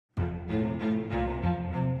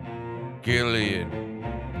Gillian,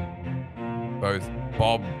 both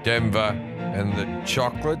Bob Denver and the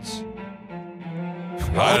chocolates.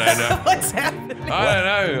 I don't know. What's happening?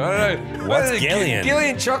 I don't know. What's Gillian?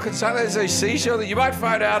 Gillian chocolates, aren't those seashell that you might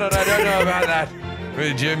find out, and I don't know about that.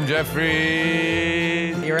 With Jim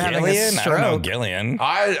Jefferies. You're having a Gillian? I don't know stroke. Gillian.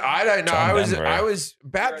 I don't know. John Denver. I was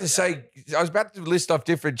about to list off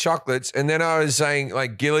different chocolates, and then I was saying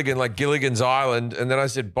like Gilligan, like Gilligan's Island, and then I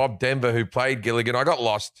said Bob Denver, who played Gilligan. I got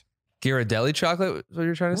lost. Ghirardelli chocolate is what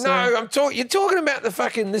you're trying to say? No, you're talking about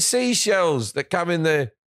the seashells that come in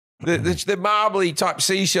the marbly type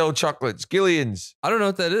seashell chocolates, Gillian's. I don't know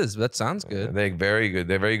what that is, but that sounds good. They're very good.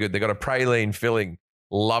 They're very good. They got a praline filling.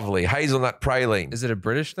 Lovely. Hazelnut praline. Is it a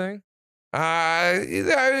British thing?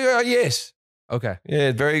 Yes. Okay.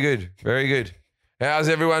 Yeah, very good. Very good. How's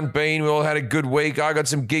everyone been? We all had a good week. I got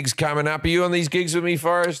some gigs coming up. Are you on these gigs with me,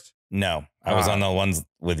 Forrest? No, I was on the ones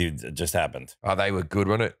with you that just happened. Oh, they were good,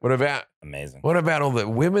 weren't it? Amazing. What about all the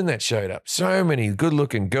women that showed up? So many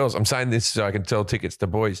good-looking girls. I'm saying this so I can sell tickets to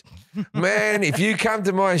boys. Man, if you come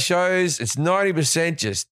to my shows, it's 90%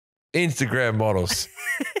 just Instagram models.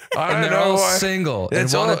 I And don't they're know all why. single and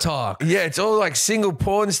It's want all- to talk. Yeah, it's all like single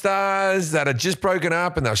porn stars that are just broken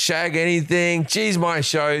up and they'll shag anything. Geez, my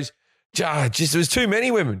shows. Just there was too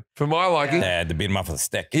many women for my liking. They had to beat him up with a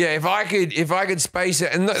stick. Yeah, if I could space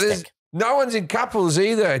it, and there's no one's in couples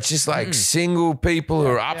either. It's just like single people who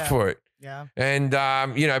are up for it. Yeah. And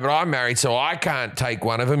but I'm married, so I can't take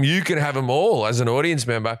one of them. You can have them all as an audience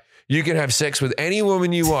member. You can have sex with any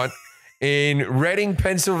woman you want in Reading,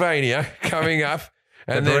 Pennsylvania, coming up.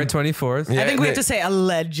 And February then 24th. I think we have to say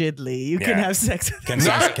allegedly. You can Yeah. have sex with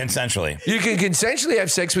Consensually. you can consensually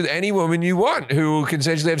have sex with any woman you want who will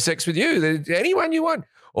consensually have sex with you. Anyone you want.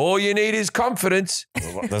 All you need is confidence.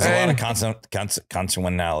 There's a lot of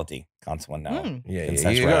consensuality. Yeah, you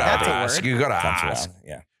Consensuality. got to ask. You got to ask. Consensuality,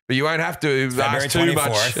 yeah. But you won't have to February ask too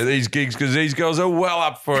much 24th. at these gigs because these girls are well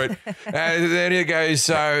up for it. And then it goes.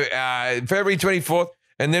 So February 24th,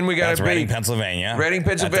 and then we go That's to Reading, Pennsylvania. Reading,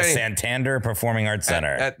 Pennsylvania. At the Santander Performing Arts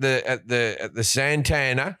Center. at the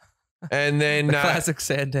Santana, and then Classic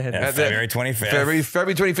Santana. Yeah, at the- February 25th.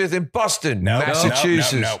 February 25th in Boston, No,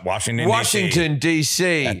 Massachusetts. No, Washington, Washington,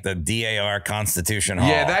 D.C. At the DAR Constitution Hall.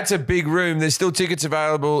 Yeah, that's a big room. There's still tickets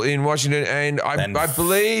available in Washington, and I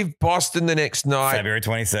believe Boston the next night. February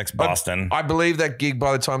 26th, Boston. I believe that gig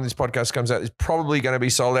by the time this podcast comes out is probably going to be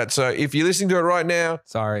sold out. So if you're listening to it right now,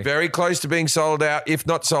 Sorry. very close to being sold out, if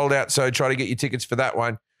not sold out. So try to get your tickets for that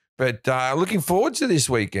one. But looking forward to this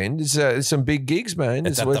weekend. It's some big gigs, man.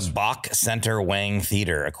 It's at the Bach Center Wang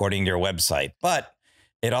Theater, according to your website. But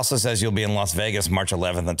it also says you'll be in Las Vegas March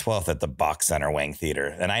 11th and 12th at the Bach Center Wang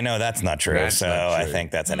Theater. And I know that's not true, That's so not true. I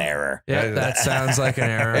think that's an error. Yeah, that sounds like an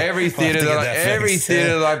error. Every theater to get that that fixed.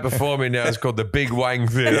 that I perform in now is called the Big Wang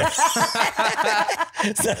Theater.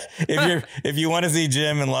 So if you want to see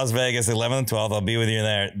Jim in Las Vegas 11th and 12th, I'll be with you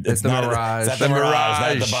there. It's the Mirage. It's at the Mirage,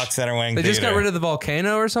 not at the Bach Center Wang They Theater. just got rid of the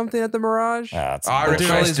volcano or something at the Mirage. It's I bullshit.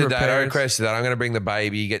 requested that. repairs. I'm going to bring the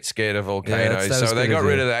baby. Get scared of Yeah, volcanoes. that was So they good got of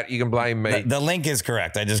rid you. of that. You can blame me. The link is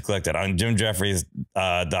correct. I just clicked it on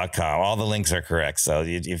JimJeffries.com. All the links are correct. So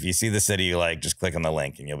if you see the city you like, just click on the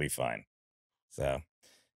link and you'll be fine. So,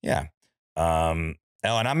 yeah.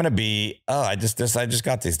 And I'm going to be, I just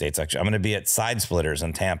got these dates actually. I'm going to be at Side Splitters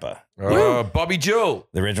in Tampa. Oh, Bobby Jewell.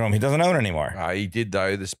 The original one, he doesn't own it anymore. He did,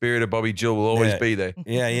 though. The spirit of Bobby Jewell will always Yeah. be there.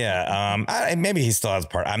 Yeah. Maybe he still has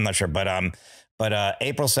part. I'm not sure. But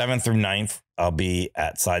April 7th through 9th, I'll be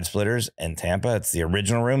at Side Splitters in Tampa. It's the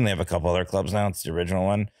original room. They have a couple other clubs now. It's the original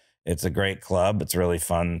one. It's a great club. It's really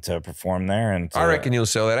fun to perform there. And I reckon you'll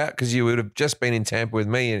sell that out because you would have just been in Tampa with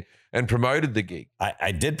me and promoted the gig.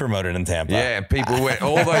 I did promote it in Tampa. Yeah, and people went,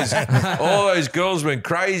 all those girls went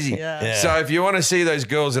crazy. Yeah. So if you want to see those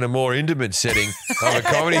girls in a more intimate setting of a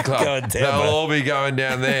comedy Go club, to Tampa. they'll all be going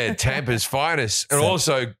down there, Tampa's finest. And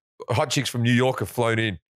also hot chicks from New York have flown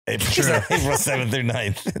in. April 7th through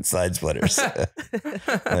 9th at Side Splitters.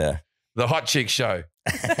 Yeah. The hot chick show.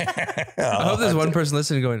 I hope there's one person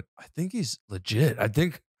listening going, I think he's legit. I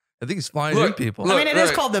think he's flying in people. I mean, it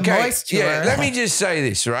is called the Moist Tour. Yeah, let me just say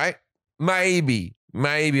this, right? Maybe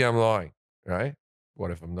I'm lying, right?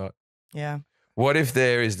 What if I'm not? Yeah. What if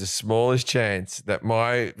there is the smallest chance that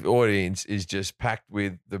my audience is just packed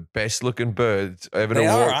with the best looking birds ever They to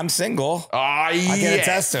are. walk? I'm single. Oh, yeah. I can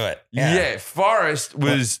attest to it. Yeah. Forrest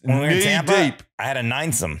was When we were in knee Tampa, deep I had a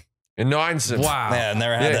ninesome. in ninesome. Wow. Yeah,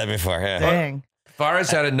 never had that before. Yeah. Dang.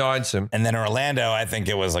 Forrest had a ninesome. And then in Orlando, I think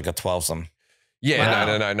it was like a 12some.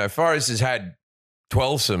 Yeah, Wow. no. Forrest has had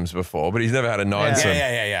 12somes before, but he's never had a 9some.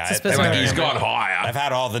 Yeah. It's a Like specific- he's gone higher. I've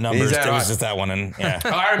had all the numbers. had It was all- just that one. And yeah.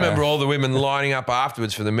 I remember all the women lining up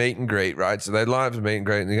afterwards for the meet and greet, right? So they'd line up for the meet and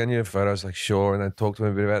greet and they go, "You have a photo?" I was like, "Sure." And they'd talk to me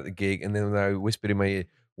a bit about the gig. And then they whispered in my ear,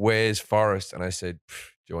 "Where's Forrest?" And I said,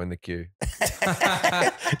 "Join the queue."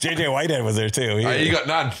 JJ Whitehead was there too. Oh, you got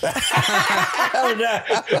none. Oh, no.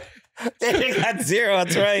 JJ got 0.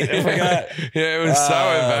 That's right. I forgot. Yeah, it was so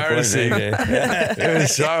poor embarrassing. JJ. It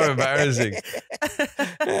was so embarrassing.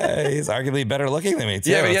 Yeah, he's arguably better looking than me too.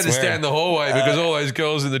 Yeah, but you had to It's stand weird. in the hallway because all those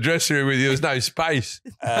girls in the dressing room with you, there was no space.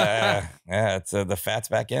 Yeah, it's the fat's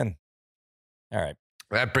back in. All right.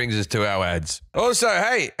 That brings us to our ads. Also,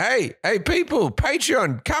 hey, people,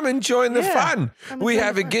 Patreon, come and join the fun. We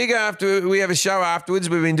have a gig after, we have a show afterwards.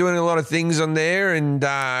 We've been doing a lot of things on there and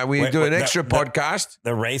we do an extra podcast.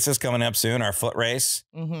 The race is coming up soon, our foot race.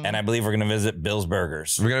 Mhm. And I believe we're going to visit Bill's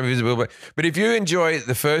Burgers. We're going to visit Bill. But if you enjoy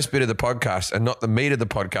the first bit of the podcast and not the meat of the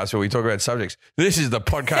podcast where we talk about subjects, this is the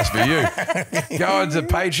podcast for you. Go on to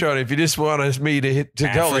Patreon if you just want me to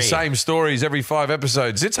tell the Ad-free. same stories every 5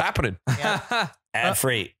 episodes. It's happening. Ad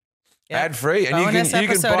free. Yep. Ad free. And Bonus you can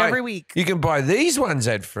episode buy every week. You can buy these ones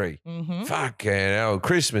ad free. Mm-hmm. Fucking hell.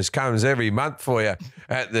 Christmas comes every month for you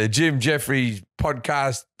at the Jim Jefferies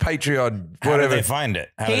podcast, Patreon, How do whatever. they find it?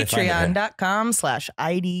 How do they find it here?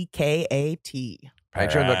 Patreon.com/IDKAT.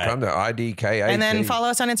 Patreon.com/IDKAT. And then follow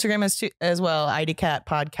us on Instagram as well, IDCat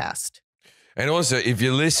Podcast. And also, if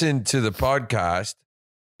you listen to the podcast,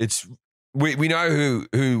 it's we know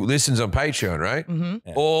who listens on Patreon, right? Mm-hmm.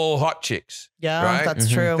 Yeah. All hot chicks. Yeah, Right? that's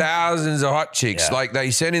Mhm. true. Thousands of hot chicks. Yeah. Like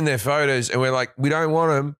they send in their photos and we're like, we don't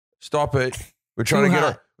want them. Stop it. We're trying to Too get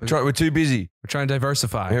on. hot. We're too busy. We're trying to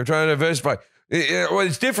diversify. We're trying to diversify. Well,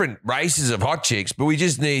 it's different races of hot chicks, but we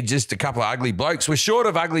just need just a couple of ugly blokes. We're short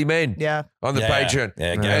of ugly men Yeah. on the Patreon.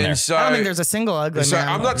 Yeah, get in And there. so, I don't think there's a single ugly so man.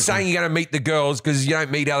 I'm not saying you're going to meet the girls because you don't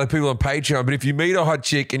meet other people on Patreon. But if you meet a hot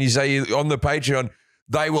chick and you say you're on the Patreon,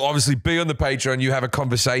 they will obviously be on the Patreon. You have a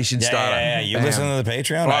conversation starter. Yeah. You Bam. listen to the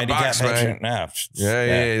Patreon? $5, IDCat mate. Patreon? No.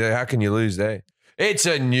 Yeah. How can you lose there? It's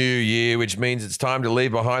a new year, which means it's time to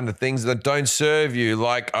leave behind the things that don't serve you,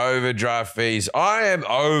 like overdraft fees. I am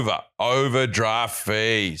over overdraft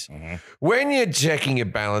fees. Mhm. When your checking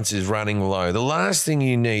balance is running low, the last thing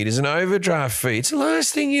you need is an overdraft fee. It's the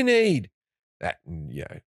last thing you need. That,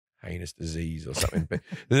 heinous disease or something. But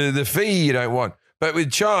the fee you don't want. But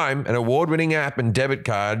with Chime, an award-winning app and debit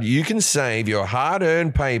card, you can save your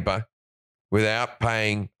hard-earned paper without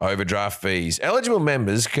paying overdraft fees. Eligible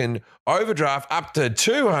members can overdraft up to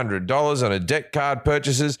 $200 on a debt card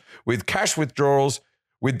purchases with cash withdrawals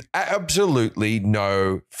with absolutely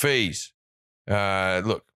no fees.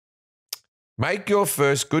 Look, make your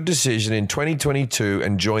first good decision in 2022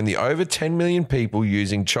 and join the over 10 million people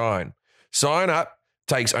using Chime. Sign up,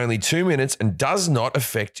 takes only 2 minutes and does not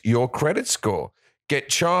affect your credit score. Get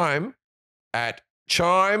Chime at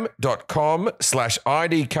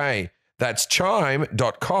chime.com/IDK. That's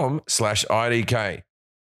chime.com/IDK.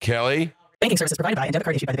 Kelly? Banking services provided by and debit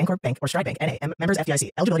card issued by the Bancorp Bank or Stride Bank, N.A. Members FDIC.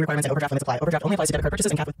 Eligibility requirements and overdraft limits apply. Overdraft only applies to debit card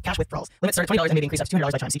purchases and cash withdrawals. Limits start at $20 and may be increased up to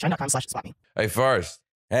 $200 by Chime. See chime.com/spotme. Hey, Forrest,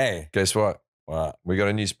 Hey. guess what? What? We got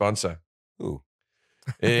a new sponsor. Ooh.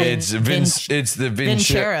 It's it's the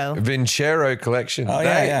Vincero. Vincero collection. Oh,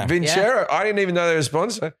 yeah. Vincero. I didn't even know they were a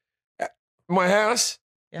sponsor. My house,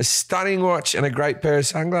 Yeah. a stunning watch and a great pair of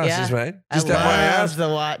sunglasses, Yeah. mate. I Just at my house. love the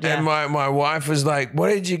watch. Yeah. And my wife was like, "What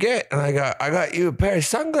did you get?" And I got you a pair of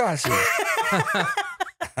sunglasses. Is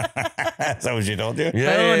that what you told you?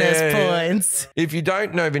 Bonus yeah. points. If you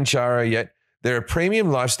don't know Vincero yet, they're a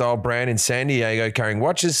premium lifestyle brand in San Diego carrying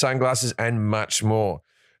watches, sunglasses, and much more.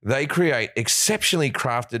 They create exceptionally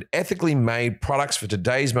crafted, ethically made products for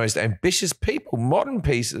today's most ambitious people, modern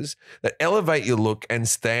pieces that elevate your look and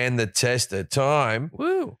stand the test of time.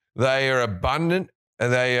 Woo. They are abundant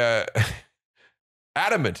and they are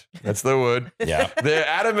adamant. That's the word. Yeah. They're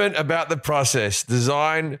adamant about the process,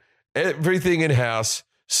 design everything in-house,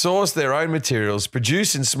 source their own materials,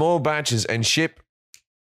 produce in small batches, and ship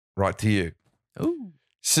right to you. Ooh.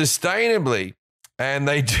 Sustainably. And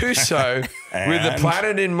they do so with the And-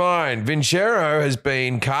 planet in mind. Vincero has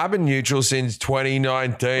been carbon neutral since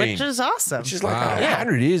 2019. Which is awesome. Which is like Wow.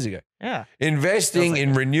 100 years ago. Yeah. Investing Feels like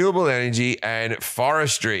in renewable energy and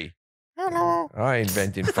forestry. Hello. I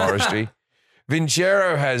invented forestry.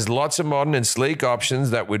 Vincero has lots of modern and sleek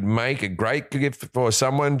options that would make a great gift for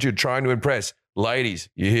someone you're trying to impress. Ladies,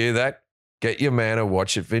 you hear that? Get your man a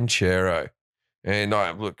watch at Vincero. And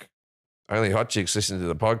look, only hot chicks listen to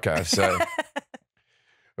the podcast, so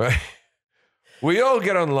we all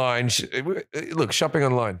get online. Look, shopping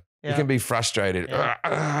online, you Yeah. can be frustrated.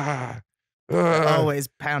 Yeah. Always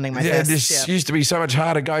pounding my fist. This Yeah. used to be so much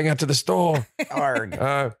harder going out to the store. Arg.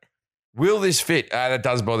 Will this fit? That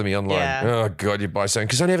does bother me online. Yeah. Oh, God, you buy something.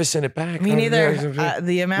 Because I never send it back. Me neither.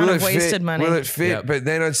 The amount of wasted money. Will it fit? Yep. But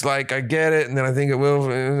then it's like, I get it, and then I think it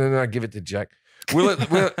will, and then I give it to Jack. Will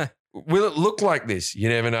it look like this? You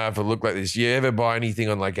never know if it look like this. You ever buy anything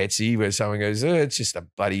on like Etsy where someone goes, it's just a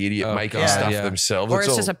bloody idiot making God, stuff yeah. themselves. Or That's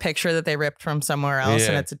it's all. just a picture that they ripped from somewhere else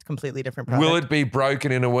and Yeah. it's a completely different product. Will it be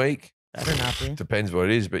broken in a week? Better not be. Depends what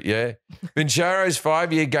it is, but yeah. Vincero's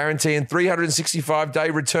 5-year guarantee and 365-day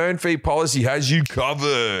return fee policy has you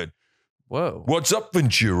covered. Whoa. What's up,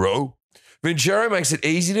 Vincero? Vincero makes it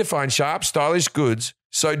easy to find sharp, stylish goods,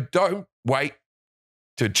 so don't wait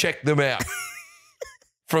to check them out.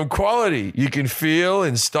 From quality you can feel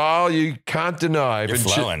and style you can't deny. You're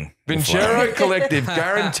flowing. Vincero Collective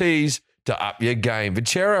guarantees to up your game.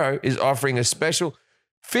 Vincero is offering a special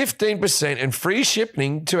 15% and free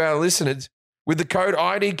shipping to our listeners with the code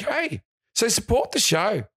IDK. So support the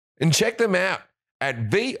show and check them out at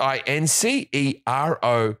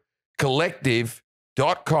VINCERO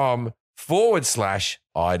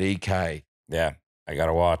collective.com/IDK. Yeah, I got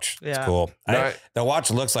a watch. It's Yeah. cool. No. The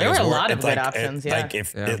watch looks like There it's were a worth, lot of it's good like, options, yeah. Like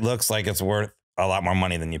if Yeah. it looks like it's worth a lot more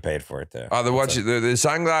money than you paid for it too. Oh, the watch, the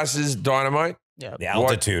sunglasses, dynamite. Yeah. The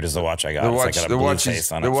altitude is the watch I got. The It's watch, like got a the blue watch face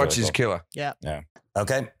is on the it, so watch it's is cool. killer.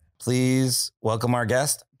 Okay, please welcome our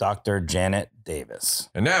guest, Dr. Janet Davis.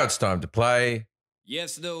 And now it's time to play.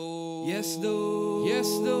 Yes, no. Yes, no. Yes,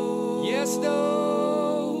 no. Yes,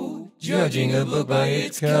 no. Judging a book by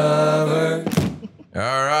its cover. All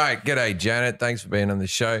right. G'day, Janet. Thanks for being on the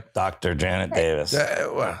show. Dr. Janet Davis.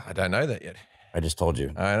 Well, I don't know that yet. I just told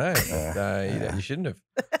you. I know. But, you shouldn't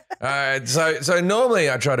have. So normally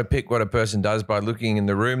I try to pick what a person does by looking in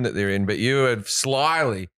the room that they're in, but you have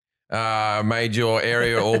slyly made your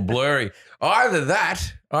area all blurry. Either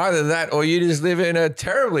that, or you just live in a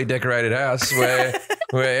terribly decorated house where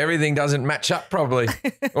everything doesn't match up properly,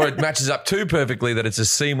 or it matches up too perfectly that it's a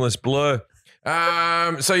seamless blur.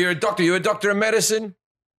 So you're a doctor. You're a doctor of medicine.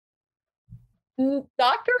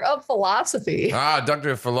 Doctor of philosophy. Doctor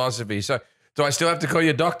of philosophy. So do I still have to call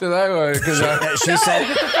you doctor though? Because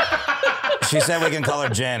She said we can call her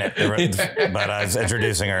Janet, but I was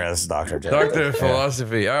introducing her as Dr. Janet. Doctor of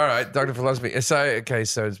philosophy. All right, Doctor of philosophy. So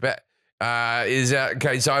it's bad.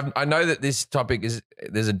 Okay, so I know that this topic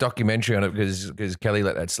there's a documentary on it because Kelly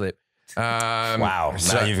let that slip. Wow,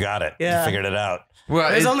 so- now you've got it. Yeah. You figured it out. Well,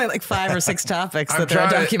 There's only like 5 or 6 topics that there are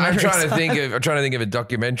I'm documentaries trying to on. think of a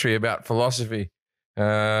documentary about philosophy.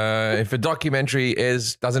 If a documentary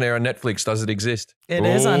doesn't air on Netflix, does it exist? It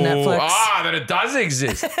is on Netflix. Then it does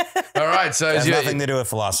exist. All right, so It has nothing to do with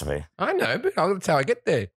philosophy. I know, but that's how I get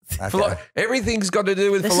there. Okay. Everything's got to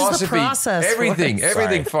do with This is the philosophy. process, Everything, Forrest.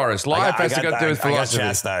 everything, Sorry. Forrest. Life has to do with I got philosophy.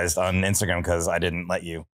 chastised on Instagram because I didn't let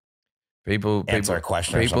you People answer a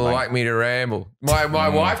question. or People something. like me to ramble. My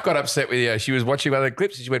wife got upset with you. She was watching other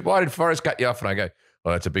clips and she went, "Why did Forrest cut you off?" And I go,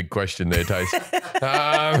 "Well, that's a big question there, Taste."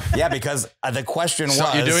 Yeah, because the question was.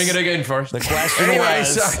 You're doing it again, Forrest. The question Anyway,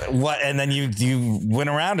 was so- what, and then you went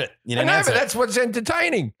around it. You I didn't know, answer but it. that's what's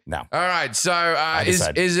entertaining. No. All right. So is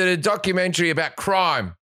decided. it a documentary about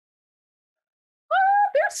crime?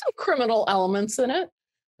 There's some criminal elements in it.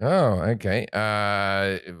 Oh, okay.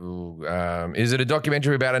 Is it a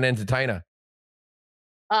documentary about an entertainer?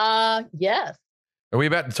 Yes. Are we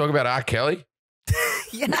about to talk about R. Kelly?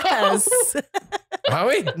 Yes. Are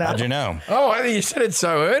we? How'd you know? Oh, I think you said it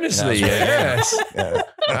so earnestly. No, Yes.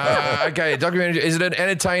 Yeah. Okay, documentary. Is it an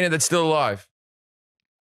entertainer that's still alive?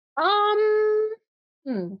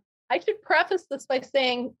 I should preface this by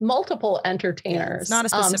saying multiple entertainers. It's not a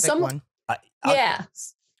specific one.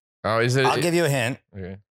 Yes. Oh, is it? I'll give you a hint,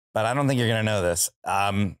 Okay. but I don't think you're gonna know this.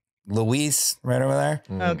 Luis, right over there.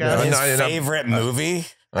 Oh, God. His No, favorite movie.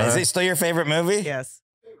 Is it still your favorite movie? Yes.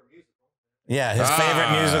 Yeah, his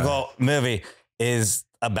favorite musical movie is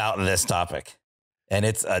about this topic. And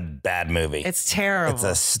it's a bad movie. It's terrible. It's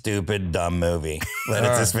a stupid, dumb movie. But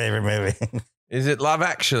it's his favorite movie. Is it Love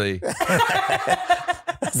Actually?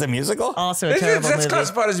 It's a musical? Also a terrible That's movie.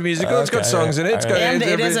 classified as a musical. It's got Okay, songs in it. It's all got, right. And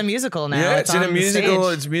it's it is every- a musical now. Yeah, it's in a on the musical.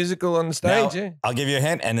 stage. It's musical on the Now, stage. Yeah. I'll give you a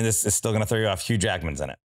hint, and this is still going to throw you off. Hugh Jackman's in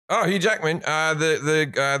it. Oh, Hugh Jackman,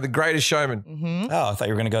 the Greatest Showman. Mhm. Oh, I thought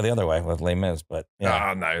you were going to go the other way with Les Mis, but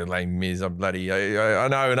yeah. Oh no, Les Mis. I'm bloody. I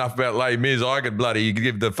know enough about Les Mis. I could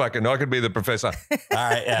give the fucking. I could be the professor. All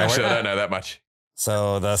right, yeah. Actually, I don't know that much.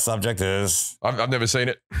 So the subject is I've never seen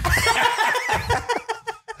it.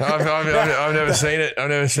 I've never seen it. I've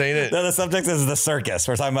never seen it. No, the subject is the circus.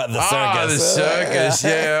 We're talking about the circus. Oh, the circus.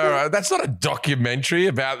 Yeah, all right. That's not a documentary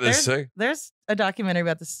about the circus. There's a documentary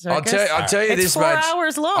about the circus. I'll tell you it's this 4 much.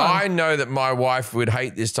 hours long. I know that my wife would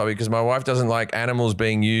hate this topic because my wife doesn't like animals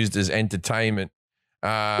being used as entertainment.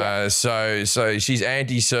 So she's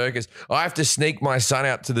anti-circus. I have to sneak my son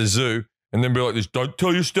out to the zoo and then be like this, don't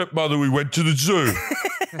tell your stepmother we went to the zoo.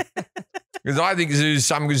 Because I think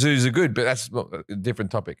some zoos are good, but that's a different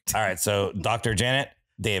topic. All right. So Dr. Janet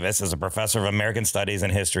Davis is a professor of American Studies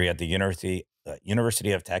and History at the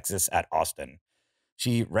University of Texas at Austin.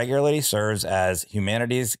 She regularly serves as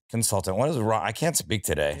humanities consultant. What is wrong? I can't speak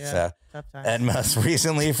today. Yeah, So, and most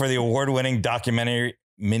recently for the award-winning documentary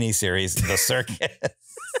miniseries, The Circus.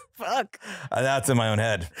 Fuck. That's in my own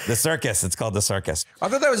head. The Circus. It's called The Circus. I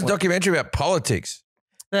thought that was a documentary about politics.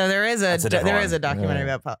 No, there is a different one. documentary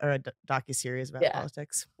about or a docuseries about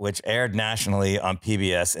politics, which aired nationally on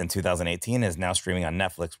PBS in 2018, is now streaming on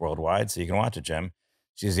Netflix worldwide, so you can watch it, Jim.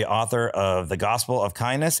 She's the author of The Gospel of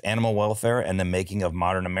Kindness, Animal Welfare, and the Making of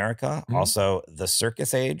Modern America. Also, The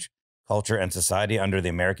Circus Age, Culture and Society Under the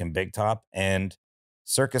American Big Top, and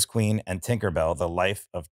Circus Queen and Tinkerbell, The Life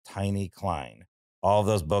of Tiny Klein. All of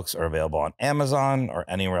those books are available on Amazon or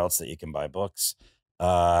anywhere else that you can buy books.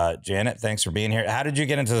 Janet, thanks for being here. How did you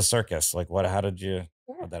get into the circus? Like how'd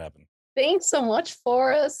that happen? Thanks so much,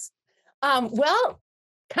 Forrest. Well,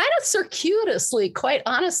 kind of circuitously, quite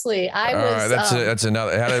honestly. I was. That's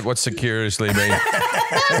another. What's circuitously mean?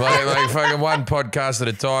 like fucking one podcast at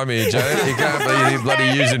a time here, Janet. You can't be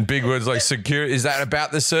bloody using big words like secure. Is that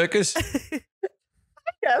about the circus?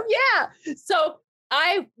 Yeah. So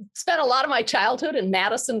I spent a lot of my childhood in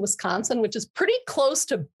Madison, Wisconsin, which is pretty close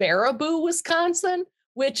to Baraboo, Wisconsin,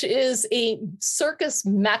 which is a circus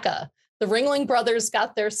mecca. The Ringling Brothers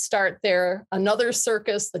got their start there. Another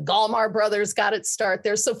circus, the Gallmar Brothers, got its start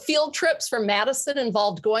there. So field trips from Madison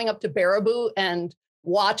involved going up to Baraboo and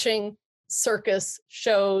watching circus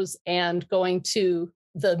shows and going to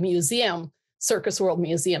the museum, Circus World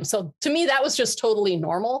Museum. So to me, that was just totally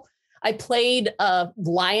normal. I played a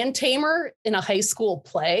lion tamer in a high school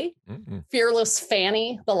play, Fearless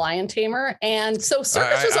Fanny, the lion tamer. And so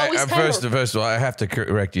circus was always First of all, I have to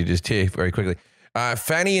correct you just here very quickly.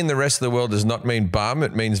 Fanny in the rest of the world does not mean bum.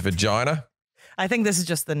 It means vagina. I think this is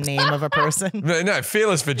just the name of a person. No,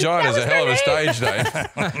 Fearless Vagina is a hell of a stage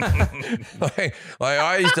name. like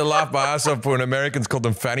I used to laugh my ass off when Americans called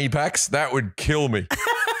them fanny packs. That would kill me.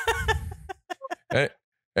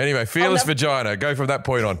 Anyway, Fearless Vagina. Go from that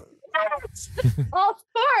point on. Of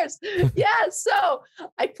course. Yeah. So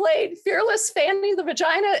I played Fearless Fanny the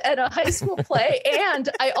Vagina at a high school play. And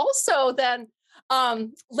I also then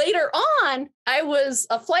later on, I was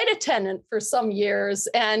a flight attendant for some years,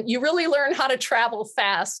 and you really learn how to travel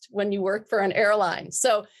fast when you work for an airline.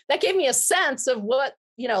 So that gave me a sense of what,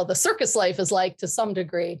 the circus life is like to some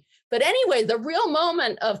degree. But anyway, the real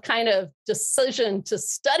moment of kind of decision to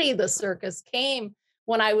study the circus came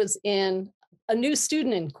when I was a new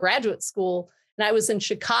student in graduate school, and I was in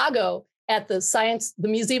Chicago at the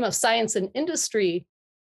Museum of Science and Industry.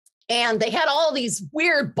 And they had all these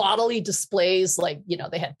weird bodily displays, like,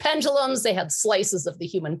 they had pendulums, they had slices of the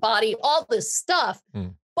human body, all this stuff.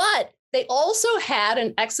 But they also had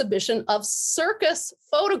an exhibition of circus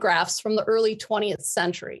photographs from the early 20th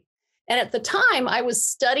century. And at the time, I was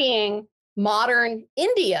studying modern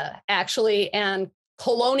India, actually, and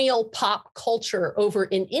colonial pop culture over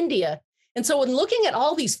in India. And so when looking at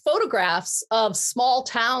all these photographs of small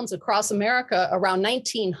towns across America around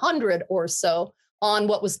 1900 or so, on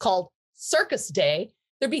what was called Circus Day,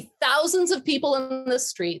 there'd be thousands of people in the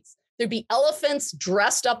streets. There'd be elephants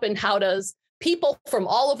dressed up in howdahs, people from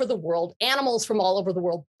all over the world, animals from all over the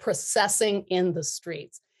world processing in the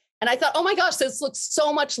streets. And I thought, oh my gosh, this looks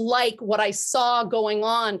so much like what I saw going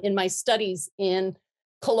on in my studies in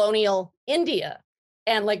colonial India.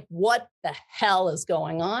 And like, what the hell is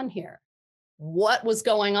going on here? What was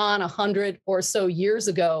going on 100 or so years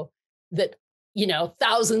ago that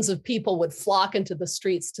thousands of people would flock into the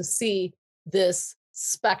streets to see this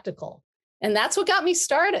spectacle. And that's what got me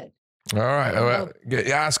started. All right.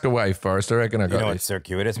 Ask away, Forrest. I reckon I got what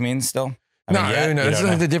circuitous means still? No,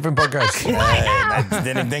 it's a different podcast. That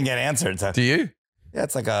didn't get answered. So. Do you? Yeah,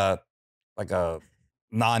 it's like a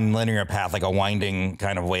non-linear path, like a winding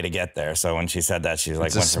kind of way to get there. So when she said that, she's like,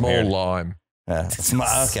 it's a small lime. Okay.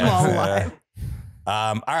 Small lime.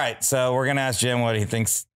 All right. So we're going to ask Jim what he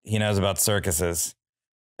thinks he knows about circuses.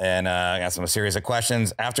 And I got some series of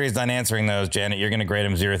questions. After he's done answering those, Janet, you're going to grade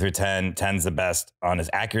him 0 through 10. 10's the best on his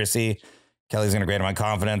accuracy. Kelly's going to grade him on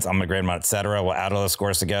confidence. I'm going to grade him on et cetera. We'll add all those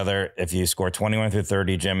scores together. If you score 21 through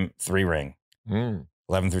 30, Jim, 3 ring.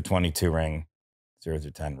 11 through 22 ring, 0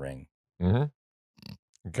 through 10 ring.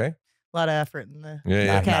 Okay. A lot of effort in the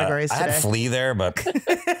Yeah. categories I today. had flea there, but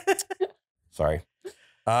sorry.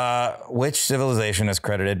 Which civilization is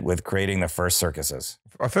credited with creating the first circuses?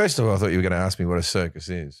 First of all, I thought you were going to ask me what a circus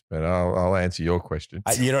is, but I'll answer your question.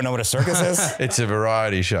 You don't know what a circus is? It's a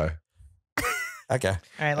variety show. Okay. All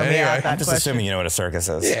right, let me Anyway, ask that I'm just question. assuming you know what a circus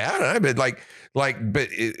is. Yeah, I don't know, but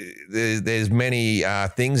there's many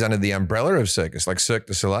things under the umbrella of circus. Like Cirque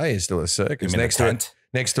du Soleil is still a You circus mean the tent?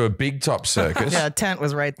 next to a big top circus. Yeah, tent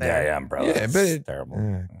was right there. Yeah, umbrella. Yeah, That's but it- terrible.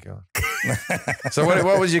 Oh, God. So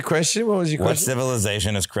what was your question? What was your What question?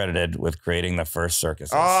 civilization is credited with creating the first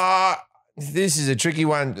circuses? This is a tricky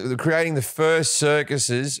one. Creating the first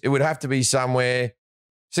circuses, it would have to be somewhere.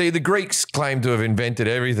 See, the Greeks claim to have invented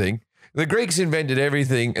everything. The Greeks invented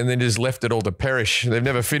everything and then just left it all to perish. They've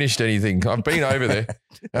never finished anything. I've been over there.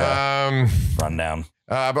 Rundown.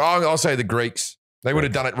 But I'll say the Greeks. They would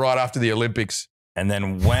have done it right after the Olympics. And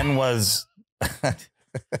then when was the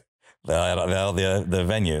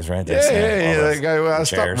venues, right? Yeah. They go, well,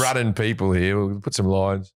 stop chairs. running people here. We'll put some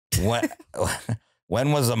lines.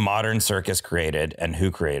 When was a modern circus created and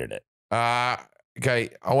who created it? Okay,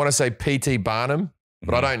 I want to say P.T. Barnum,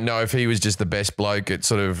 but I don't know if he was just the best bloke at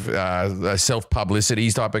sort of a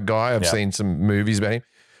self-publicity type of guy. I've seen some movies about him.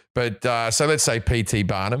 But so let's say P.T.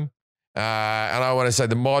 Barnum. And I want to say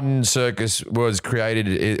the modern circus was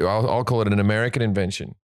created, I'll call it an American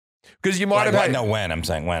invention. Because you might have had... No, when. I'm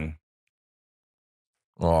saying when.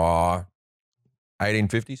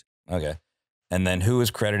 1850s. Okay. And then who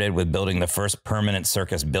is credited with building the first permanent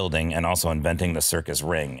circus building and also inventing the circus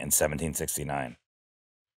ring in 1769?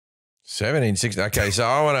 1760. Okay, so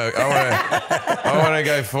I want to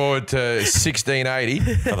go forward to 1680.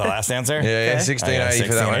 For the last answer? Yeah, 1680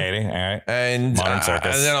 for that one. 1680. All right. And Modern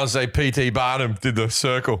circus. and then I'll say P.T. Barnum did the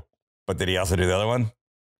circle. But did he also do the other one?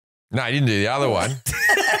 No, he didn't do the other one.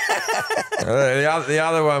 The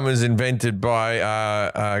other one was invented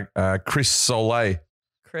by Chris Soleil.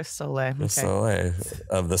 Chris Soleil. Okay. So,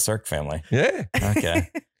 of the Cirque family. Yeah. Okay.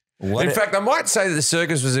 In fact, I might say that the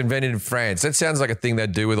circus was invented in France. That sounds like a thing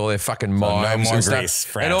they'd do with all their fucking mimes more and stuff. Greece,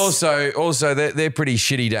 France. And also they're pretty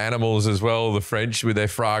shitty to animals as well, the French with their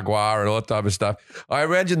foie gras and all that type of stuff. I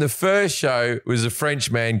imagine the first show was a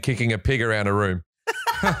French man kicking a pig around a room.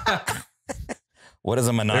 What is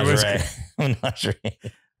a menagerie? Menagerie.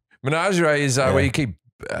 Menagerie is where you keep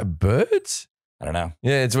birds? I don't know.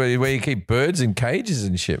 Yeah, it's where you keep birds in cages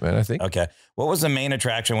and shit, man, I think. Okay. What was the main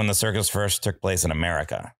attraction when the circus first took place in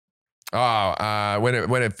America? When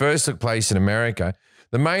it first took place in America,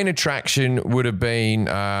 the main attraction would have been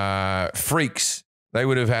freaks. They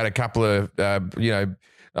would have had a couple of, I don't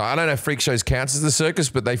know if freak shows counts as the circus,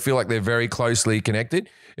 but they feel like they're very closely connected.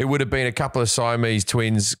 It would have been a couple of Siamese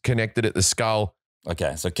twins connected at the skull.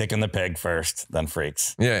 Okay. So kicking the pig first, then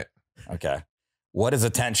freaks. Yeah. Okay. What is a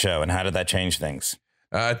tent show and how did that change things?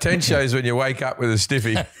 Tent shows when you wake up with a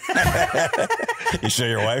stiffy. You show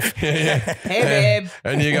your wife? Yeah. Hey, babe.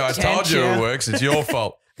 And you go, I told you Tent it show. works. It's your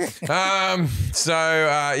fault. Tent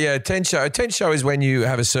show. A tent show is when you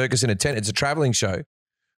have a circus in a tent. It's a traveling show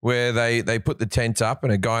where they put the tent up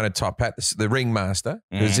and a guy in a top hat, the ringmaster,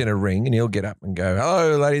 who's in a ring, and he'll get up and go,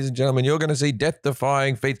 hello, ladies and gentlemen, you're going to see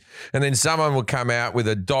death-defying feats. And then someone will come out with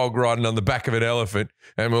a dog riding on the back of an elephant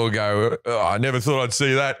and we'll go, oh, I never thought I'd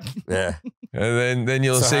see that. Yeah. And then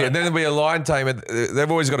you'll see, and then there'll be a lion tamer.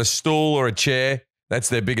 They've always got a stool or a chair. That's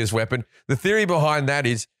their biggest weapon. The theory behind that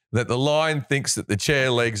is that the lion thinks that the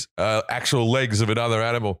chair legs are actual legs of another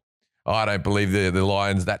animal. I don't believe the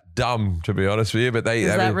lion's that dumb, to be honest with you. But Is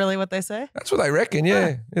that really what they say? That's what they reckon, yeah.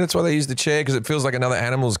 Yeah, that's why they use the chair, because it feels like another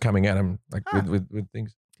animal's coming at them, like with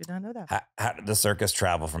things. Did not know that. How did the circus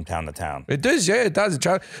travel from town to town? It does, yeah, it does.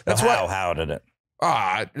 That's why. How did it?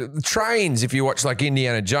 The trains, if you watch like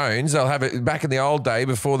Indiana Jones, they'll have it back in the old day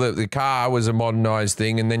before the car was a modernized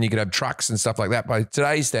thing, and then you could have trucks and stuff like that. By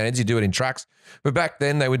today's standards, you do it in trucks. But back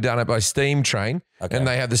then, they were done it by steam train, and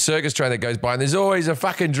they have the circus train that goes by, and there's always a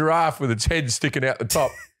fucking giraffe with its head sticking out the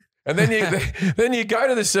top. And then you go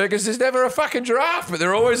to the circus, there's never a fucking giraffe, but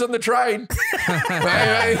they're always on the train.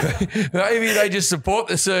 Maybe they just support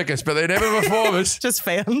the circus, but they're never performers. Just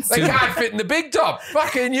fans. They can't fit in the big top.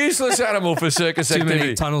 Fucking useless animal for circus Too activity.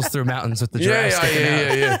 many tunnels through mountains with the giraffes sticking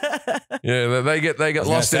out. Yeah, they get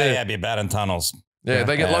lost in it. I'd be bad in tunnels. Yeah,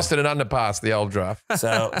 they get lost in an underpass, the old giraffe.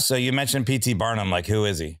 So you mentioned P.T. Barnum. Like, who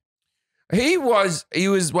is he? He was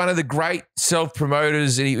one of the great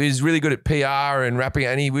self-promoters, and he was really good at PR and rapping,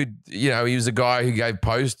 and he was a guy who gave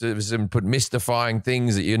posters and put mystifying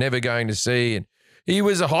things that you're never going to see, and he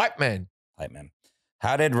was a hype man. Hype man.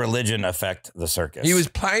 How did religion affect the circus? He was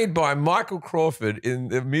played by Michael Crawford in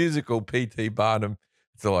the musical P.T. Barnum.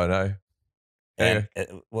 That's all I know. And,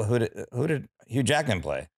 well, who did Hugh Jackman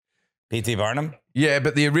play? P.T. Barnum? Yeah,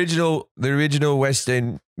 but the original West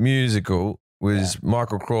End musical was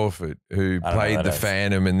Michael Crawford, who played the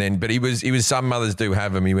Phantom, and then, but he was some mothers do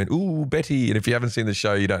have him. He went, "Ooh, Betty," and if you haven't seen the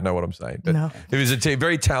show, you don't know what I'm saying. But No. he was a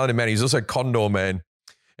very talented man. He's also Condor Man.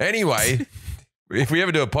 Anyway, if we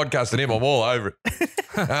ever do a podcast on him, I'm all over it.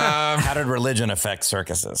 How did religion affect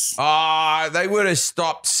circuses? They would have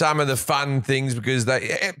stopped some of the fun things because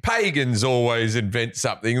pagans always invent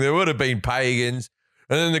something. There would have been pagans.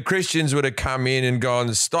 And then the Christians would have come in and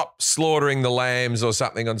gone, stop slaughtering the lambs or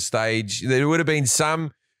something on stage. There would have been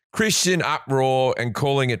some Christian uproar and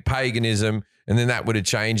calling it paganism, and then that would have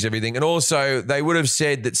changed everything. And also, they would have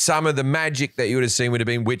said that some of the magic that you would have seen would have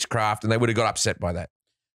been witchcraft, and they would have got upset by that.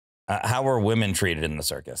 How were women treated in the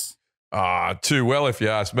circus? Too well, if you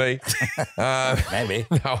ask me. Maybe.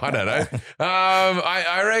 No, I don't know.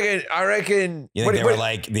 I reckon. You think they were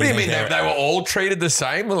like? What do you mean they were all treated the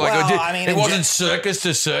same? Like, Well, I mean, it wasn't circus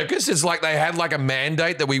to circus. It's like they had like a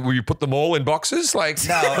mandate that we put them all in boxes. Like,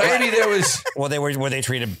 No, maybe there was. Well, were they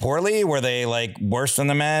treated poorly? Were they like worse than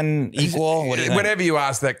the men? Equal? What do you think? Whenever you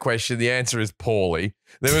ask that question, the answer is poorly.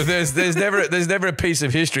 There's never a piece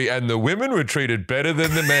of history, and the women were treated better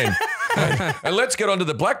than the men. And let's get on to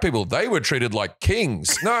the black people. They were treated like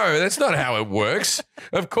kings. No, that's not how it works.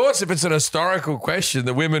 Of course, if it's an historical question,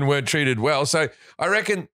 the women weren't treated well. So I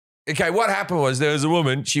reckon, okay, what happened was there was a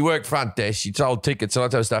woman, she worked front desk, she sold tickets and all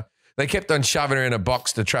that type of stuff. They kept on shoving her in a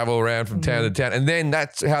box to travel around from town to town. And then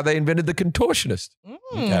that's how they invented the contortionist.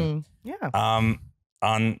 Okay. Yeah.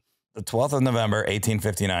 On the 12th of November,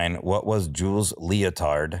 1859, what was Jules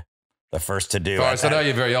Leotard the first to do? Forrest, I know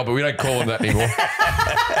you're very old, but we don't call him that anymore.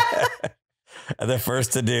 The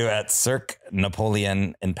first to do at Cirque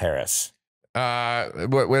Napoleon in Paris.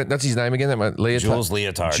 That's his name again? Leotard? Jules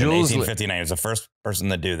Leotard. In 1859, he was the first person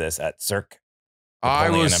to do this at Cirque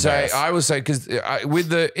Napoleon in Paris. I will say, because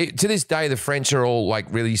to this day, the French are all like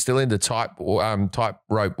really still into tight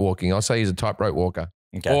rope walking. I'll say he's a tightrope walker.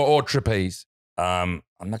 Okay. Or trapeze. I'm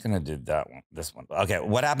not going to do that one. This one. Okay.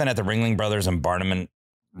 What happened at the Ringling Brothers and Barnum and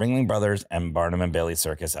Bailey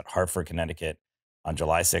Circus at Hartford, Connecticut on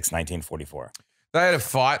July 6, 1944? They had a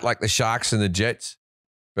fight like the Sharks and the Jets,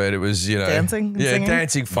 but it was, Dancing and singing?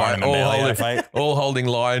 dancing fight, Barnum and Bailey had a fight? all holding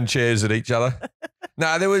lion chairs at each other.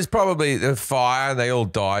 No, there was probably a fire. They all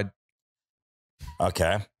died.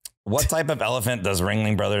 Okay. What type of elephant does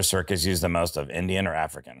Ringling Brothers Circus use the most of, Indian or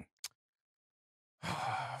African?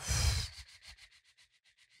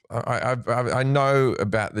 I know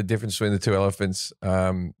about the difference between the two elephants.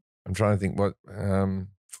 I'm trying to think what.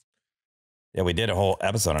 Yeah, we did a whole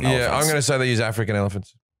episode on elephants. Yeah, I'm going to say they use African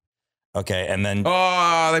elephants. Okay, and then...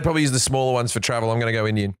 Oh, they probably use the smaller ones for travel. I'm going to go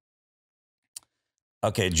Indian.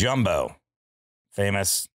 Okay, Jumbo.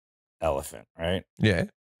 Famous elephant, right? Yeah.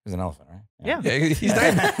 He's an elephant, right? Yeah.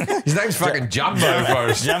 His name's fucking Jumbo,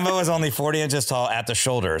 folks. Jumbo was only 40 inches tall at the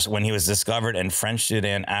shoulders when he was discovered in French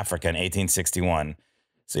Sudan, Africa in 1861.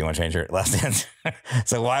 So you want to change your last answer?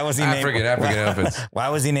 So why was he African elephants. Why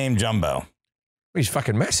was he named Jumbo? He's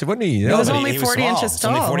fucking massive, wasn't he? He was but only 40 inches It's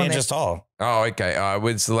only tall, 40 wasn't inches tall. Oh, okay.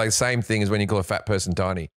 It's like the same thing as when you call a fat person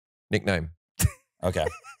tiny. Nickname. Okay.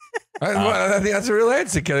 I think that's a real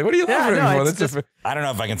answer, Kelly. What are you laughing for? it's just I don't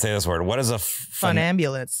know if I can say this word. What is a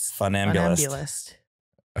funambulance? Funambulist.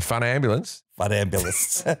 A fun ambulance?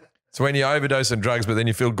 Funambulist. It's when you overdose on drugs, but then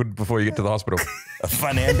you feel good before you get to the hospital. A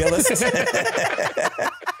funambulist?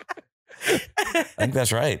 I think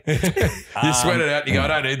that's right. You sweat it out and you go, I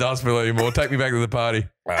don't need the hospital anymore. Take me back to the party.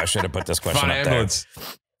 I should have put this question Fun up ambulance. there.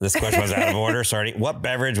 This question was out of order. Sorry. What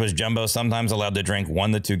beverage was Jumbo sometimes allowed to drink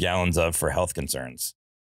 1 to 2 gallons of for health concerns?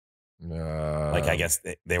 Like, I guess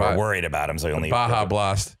they were worried about him, so he only... Baja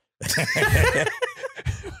Blast.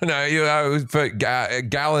 No, for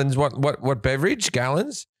gallons. What beverage?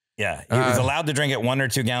 Gallons? Yeah, he was allowed to drink it 1 or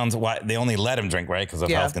 2 gallons. Why they only let him drink, right? Because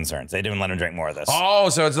of health concerns. They didn't let him drink more of this. Oh,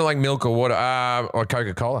 so it's not like milk or water or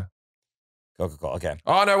Coca-Cola. Coca-Cola, okay.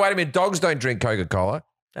 Oh, no, wait a minute. Dogs don't drink Coca-Cola.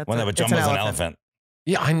 Well, no, but Jumbo's an elephant.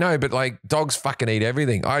 Yeah, I know, but like dogs fucking eat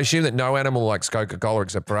everything. I assume that no animal likes Coca-Cola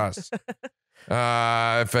except for us.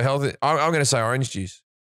 For health, I'm going to say orange juice.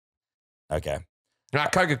 Okay. No,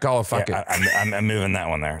 Coca-Cola, fuck it. I'm moving that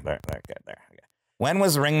one there. There. Okay. When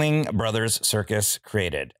was Ringling Brothers Circus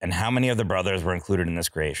created, and how many of the brothers were included in this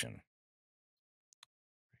creation?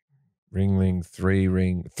 Ringling, three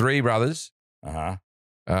brothers. They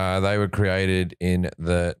were created in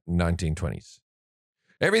the 1920s.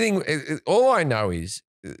 Everything. All I know is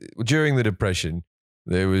during the Depression,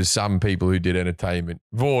 there was some people who did entertainment,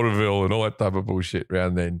 vaudeville and all that type of bullshit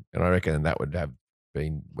around then. And I reckon that would have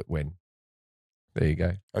been when. There you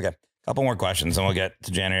go. Okay. Couple more questions and we'll get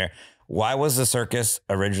to Janet here. Why was the circus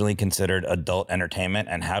originally considered adult entertainment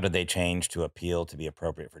and how did they change to appeal to be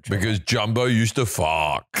appropriate for children? Because Jumbo used to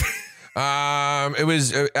fuck. It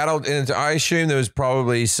was adult, and I assume there was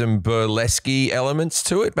probably some burlesque elements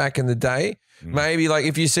to it back in the day. Maybe like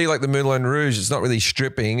if you see like the Moulin Rouge, it's not really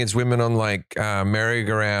stripping. It's women on like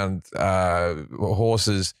merry-go-round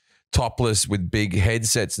horses, topless with big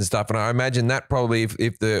headsets and stuff. And I imagine that probably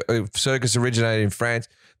if circus originated in France,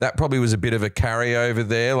 that probably was a bit of a carryover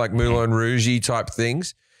there, like Moulin Rouge type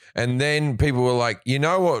things. And then people were like, you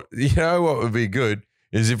know what would be good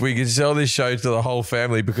is if we could sell this show to the whole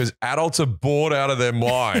family because adults are bored out of their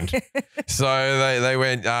mind. So they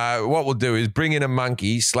went, what we'll do is bring in a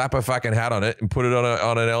monkey, slap a fucking hat on it and put it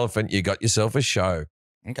on an elephant. You got yourself a show.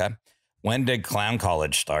 Okay. When did Clown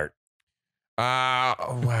College start? What,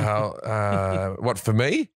 for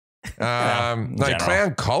me? No,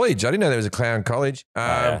 Clown College. I didn't know there was a Clown College.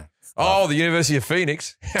 The University of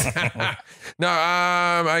Phoenix.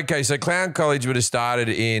 No, okay, so Clown College would have started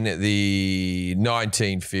in the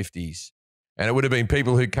 1950s. And it would have been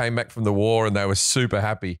people who came back from the war and they were super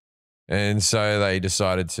happy. And so they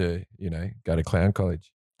decided to, go to Clown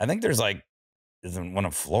College. I think there's isn't one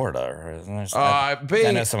in Florida, or isn't there? I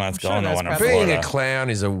know someone's going to one in Florida. Being a clown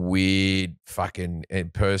is a weird fucking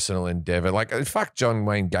personal endeavor. Like, fuck John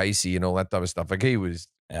Wayne Gacy and all that type of stuff. Like, he was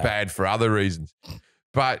bad for other reasons.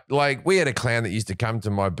 But, like, we had a clown that used to come to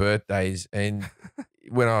my birthdays and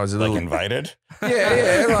when I was a little... Like, invited?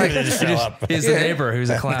 Yeah. Like, he's a neighbor who's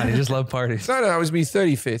a clown. He just loved parties. No, it was me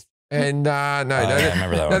 35th. And, I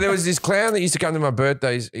remember that one. No, there was this clown that used to come to my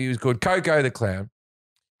birthdays. He was called Coco the Clown.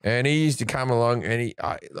 And he used to come along and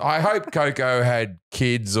I hope Coco had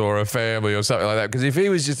kids or a family or something like that. Because if he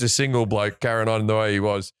was just a single bloke carrying on the way he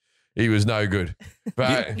was no good.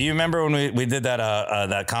 But do you remember when we did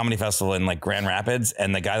that comedy festival in like Grand Rapids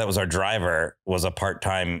and the guy that was our driver was a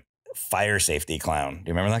part-time fire safety clown? Do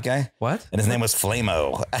you remember that guy? What? And his name was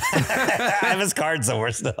Flamo. I have his card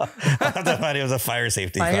somewhere still. I have to find he was a fire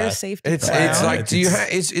safety clown. It's like,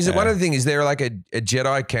 is it one of the things? Is there like a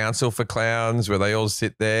Jedi council for clowns where they all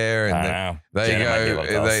sit there and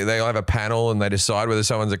they'll have a panel and they decide whether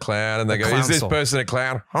someone's a clown and they go, is this person a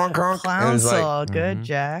clown? Honk, honk. Council, good,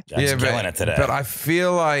 Jack. Jack's killing it today. But I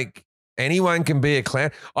feel like anyone can be a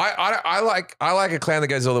clown. I like a clown that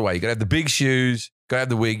goes all the way. You got to have the big shoes. Got to have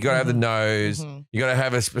the wig, got to have the nose. You got to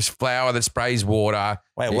have a flower that sprays water.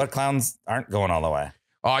 Wait, what clowns aren't going all the way?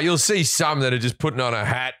 Oh, you'll see some that are just putting on a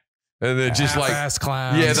hat and they're just like ass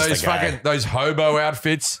clowns. Yeah, those hobo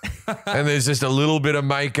outfits, and there's just a little bit of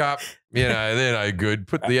makeup. They're no good.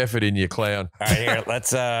 Put the effort in, your clown. All right, here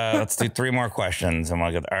let's do 3 more questions, and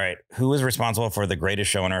we'll go. All right, who was responsible for the greatest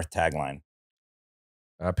show on earth tagline?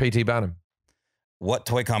 P.T. Barnum. What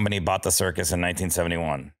toy company bought the circus in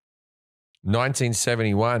 1971?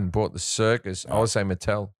 1971 bought the circus. I would say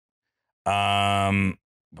Mattel. And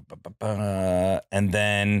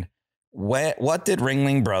then what did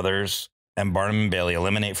Ringling Brothers and Barnum and Bailey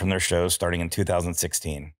eliminate from their shows starting in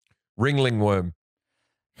 2016? Ringling Worm.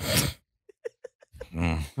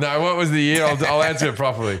 No, what was the year? I'll answer it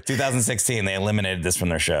properly. 2016, they eliminated this from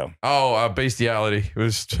their show. Oh, bestiality. It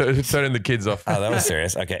was turning the kids off. Oh, that was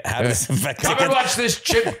serious. Okay. How does this affect Come and watch this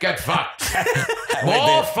chip get fucked.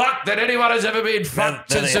 More fucked than anyone has ever been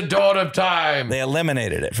fucked since the dawn of time. They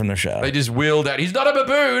eliminated it from the show. They just wheeled out. He's not a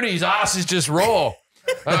baboon. His ass is just raw.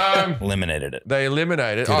 Eliminated it. They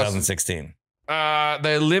eliminated 2016.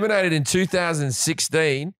 They eliminated in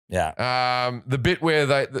 2016. Yeah. The bit where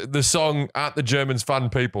the song "Aren't the Germans Fun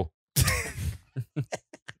People?"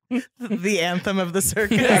 The anthem of the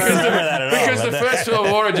circus. I don't remember that at all. Because the First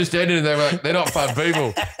World War had just ended, and they were like, "They're not fun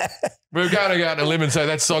people." We're going to go out on a limb and say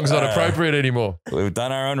that song's not appropriate anymore. We've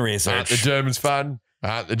done our own research. Aren't the Germans fun?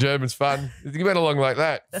 Aren't the Germans fun? It went along like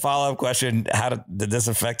that. Follow-up question: how did this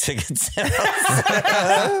affect ticket sales?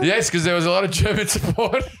 Yes, because there was a lot of German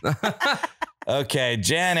support. Okay,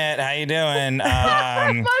 Janet, how you doing?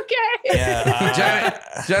 I'm okay. Yeah,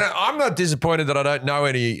 Janet, I'm not disappointed that I don't know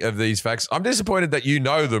any of these facts. I'm disappointed that you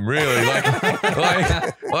know them. Really,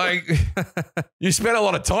 like you spent a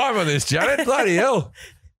lot of time on this, Janet. Bloody hell.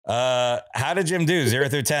 How did Jim do? 0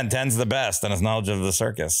 through 10. 10's the best on his knowledge of the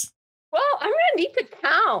circus. Well, I'm going to need to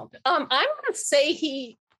count. I'm going to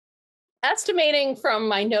say estimating from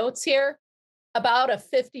my notes here, about a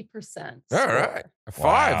 50%. All right. A 5.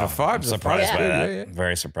 Wow. A 5. I'm surprised by that. Yeah.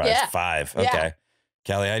 Very surprised. Yeah. 5. Okay. Yeah.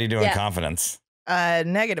 Kelly, how do you do in confidence?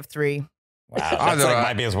 -3. Wow. That's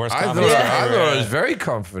might be his worst confidence. I thought I was very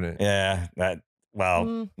confident. Yeah.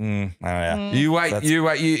 Well, I don't know. You wait.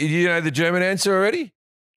 You know the German answer already?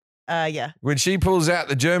 Yeah, When she pulls out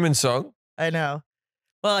the German song. I know.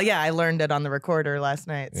 Well, yeah, I learned it on the recorder last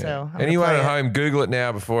night. Yeah. So I'm gonna Anyone play at it. home, Google it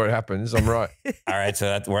now before it happens. I'm right. All right,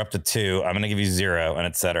 so we're up to 2. I'm going to give you 0 and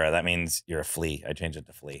etc. That means you're a flea. I changed it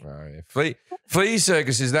to flea. Oh, yeah. Flea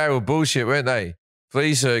circuses, they were bullshit, weren't they?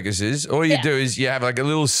 Flea circuses. All you do is you have like a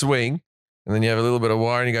little swing and then you have a little bit of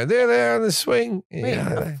wire and you go, there they are on the swing. Wait,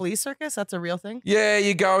 Yeah. a flea circus? That's a real thing? Yeah,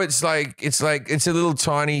 you go, it's a little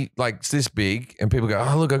tiny, like it's this big, and people go,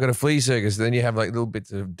 oh, look, I got a flea circus. Then you have like little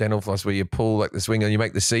bits of dental floss where you pull like the swing and you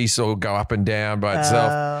make the seesaw go up and down by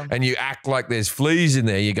itself, and you act like there's fleas in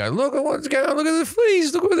there. You go, look at what's going on, look at the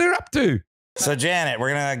fleas, look what they're up to. So, Janet, we're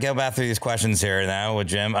going to go back through these questions here now with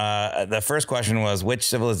Jim. The first question was, which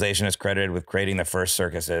civilization is credited with creating the first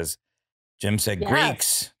circuses? Jim said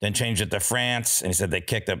Greeks, then changed it to France, and he said the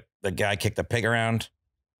guy kicked the pig around.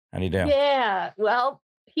 How do you do? Yeah, well,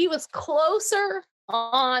 he was closer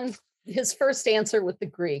on his first answer with the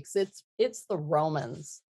Greeks. It's the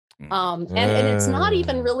Romans. And it's not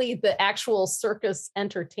even really the actual circus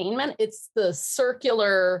entertainment. It's the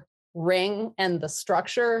circular ring and the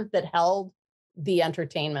structure that held the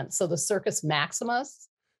entertainment. So the Circus Maximus.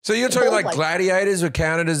 So you're talking like gladiators were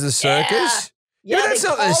counted as the circus? Yeah, that's they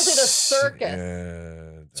not called it a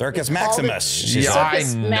circus. Circus They called Maximus. it- Yeah,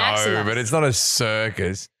 Circus I know, Maximus. but it's not a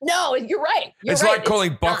circus. No, you're right. It's like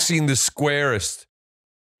calling boxing the squarest.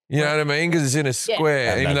 You know what I mean? Because it's in a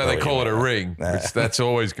square, Yeah. even though they That's call it a probably ring, which that's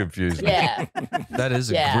always confusing. Yeah, That is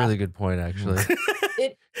a Yeah. really good point, actually.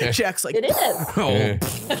 Jack's like, it is.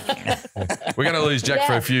 Yeah. We're going to lose Jack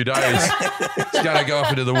for a few days. He's going to go off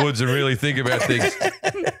into the woods and really think about things.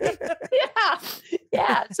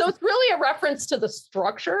 Yeah. So it's really a reference to the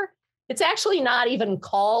structure. It's actually not even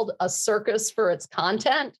called a circus for its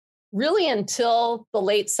content, really, until the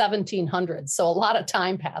late 1700s. So a lot of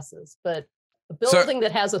time passes, but a building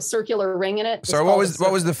that has a circular ring in it. So what was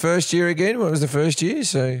the first year again? What was the first year?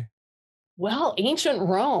 So Well, ancient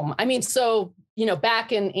Rome. I mean, so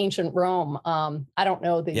back in ancient Rome, I don't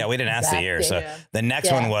know the. Yeah, we didn't ask the exact year. date. So the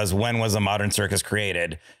next one was, when was a modern circus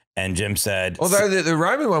created? And Jim said, although the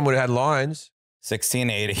Roman one would have had lines.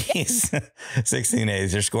 1680s.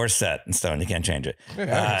 1680s. Your score's set in stone. You can't change it.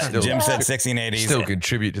 Still- Jim said 1680s. Still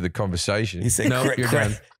contribute to the conversation. He said Nope, you're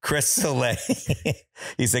done. Chris Soleil.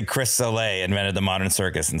 He said Chris Soleil invented the modern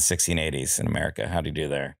circus in 1680s in America. How do you do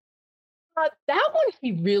there? That one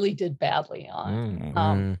he really did badly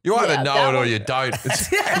on. You either yeah, know that it or one- you don't.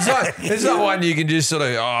 It's not one you can just sort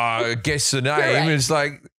of guess the name. right. It's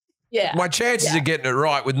like Yeah. my chances of getting it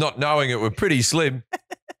right with not knowing it were pretty slim.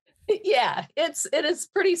 Yeah, it is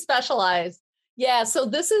pretty specialized. Yeah, so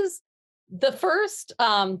this is the first.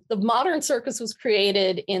 The modern circus was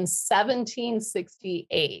created in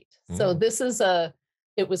 1768. So this is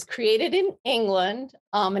it was created in England.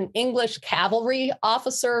 An English cavalry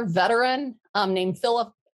officer veteran named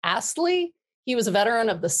Philip Astley. He was a veteran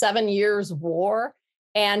of the 7 Years' War,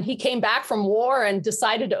 and he came back from war and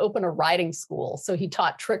decided to open a riding school. So he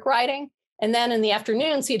taught trick riding. And then in the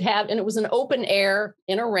afternoons, and it was an open air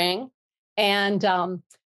in a ring. And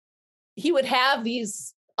he would have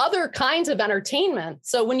these other kinds of entertainment.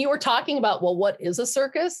 So when you were talking about, well, what is a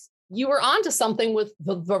circus? You were onto something with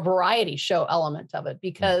the variety show element of it,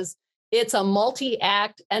 because it's a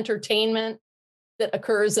multi-act entertainment that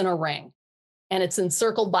occurs in a ring and it's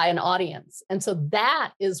encircled by an audience. And so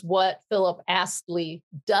that is what Philip Astley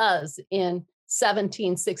does in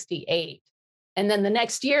 1768. And then the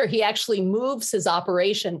next year, he actually moves his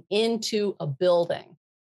operation into a building.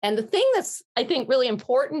 And the thing that's, I think, really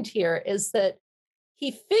important here is that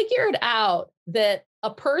he figured out that a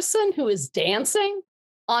person who is dancing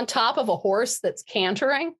on top of a horse that's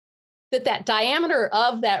cantering, that diameter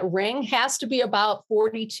of that ring has to be about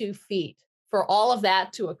 42 feet for all of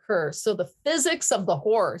that to occur. So the physics of the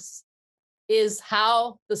horse is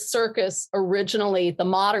how the circus originally, the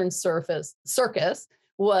modern circus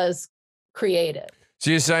was created. So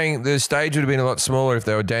you're saying the stage would have been a lot smaller if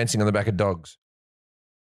they were dancing on the back of dogs.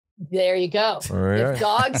 There you go. All right. If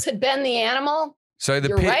dogs had been the animal, So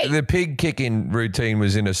You're right. the pig kicking routine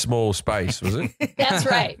was in a small space, was it? that's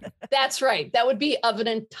right. That's right. That would be of an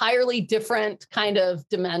entirely different kind of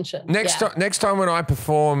dimension. Next time when I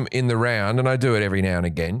perform in the round, and I do it every now and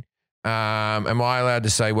again, am I allowed to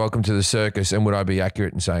say "Welcome to the circus"? And would I be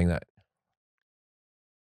accurate in saying that?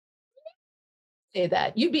 Say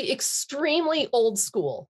that. You'd be extremely old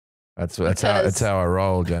school. That's how I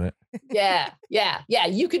roll, Janet. Yeah.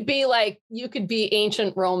 You could be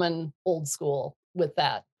ancient Roman old school with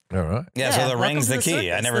that. All right. Yeah, so the welcome ring's to the key.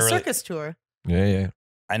 circus, I never the really. circus tour. Yeah.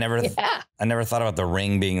 I never thought about the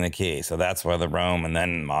ring being the key. So that's where the Rome and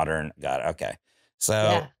then modern got it. Okay.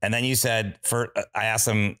 So, and then you said, I asked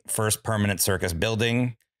him first permanent circus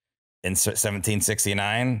building in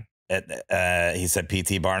 1769. He said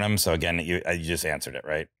P.T. Barnum. So again, you just answered it,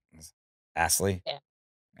 right? Astley? Yeah.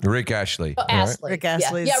 Rick Astley. Oh, Astley. Rick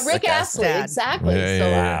Astley's Yeah, Rick Astley. dad. Exactly. Yeah,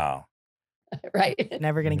 So, Wow. right.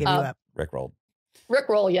 Never going to give you up. Rick rolled. Rick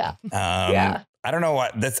roll, yeah. Yeah. I don't know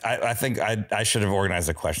what that's. I think I should have organized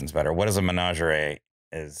the questions better. What is a menagerie?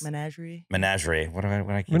 Is Menagerie? Menagerie. What do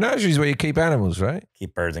I keep? Menagerie is where you keep animals, right?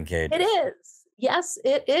 Keep birds in cages. It is. Yes,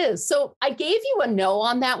 it is. So I gave you a no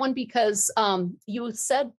on that one because you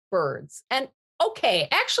said birds. And okay,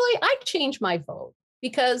 actually, I changed my vote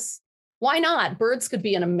because why not? Birds could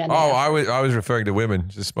be in a menagerie. Oh, I was referring to women,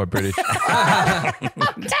 just my British. Okay.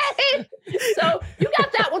 So you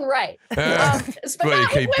got that one right. That's where you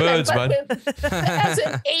keep birds, man. As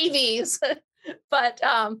in AVs. But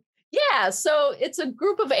yeah, so it's a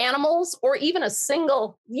group of animals or even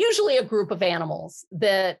usually a group of animals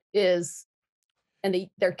that is, and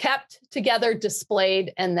they're kept together,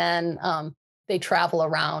 displayed, and then they travel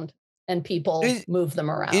around and people move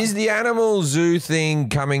them around. Is the animal zoo thing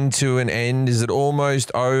coming to an end? Is it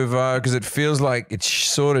almost over? Because it feels like it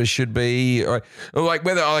sort of should be. Or like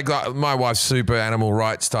whether like my wife's super animal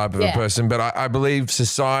rights type of a person, but I believe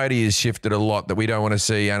society has shifted a lot that we don't want to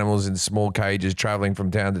see animals in small cages traveling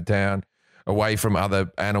from town to town away from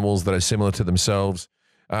other animals that are similar to themselves.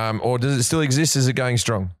 Or does it still exist? Is it going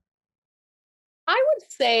strong? I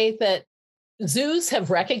would say that zoos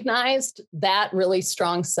have recognized that really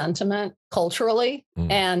strong sentiment culturally.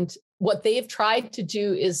 And what they've tried to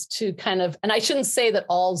do is to kind of, and I shouldn't say that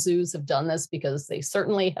all zoos have done this because they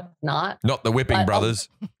certainly have not. Not the Whipping brothers.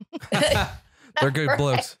 They're good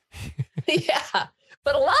blokes. Yeah.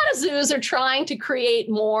 But a lot of zoos are trying to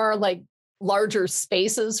create more like larger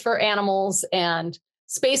spaces for animals and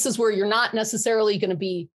spaces where you're not necessarily going to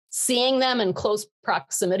be seeing them in close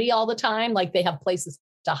proximity all the time. Like they have places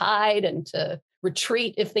to hide and to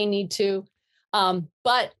retreat if they need to. And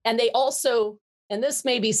they also, and this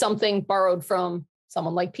may be something borrowed from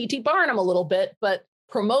someone like P.T. Barnum a little bit, but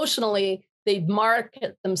promotionally, they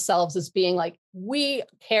market themselves as being like, we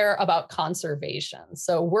care about conservation.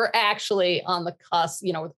 So we're actually on the cusp,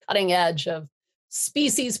 the cutting edge of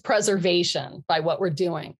species preservation by what we're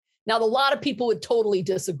doing. Now, a lot of people would totally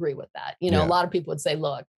disagree with that. A lot of people would say,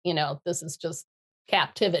 look, this is just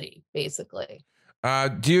captivity, basically.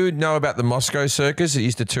 Do you know about the Moscow Circus? It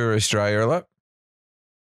used to tour Australia a lot.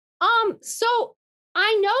 So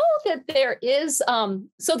I know that there is,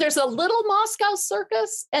 so there's a little Moscow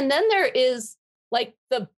circus, and then there is like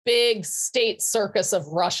the big state circus of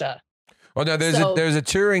Russia. Oh no, there's a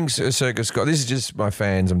touring circus. This is just my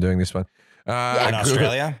fans. I'm doing this one. In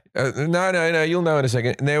Australia? No. You'll know in a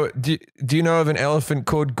second. Do you know of an elephant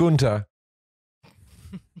called Gunter?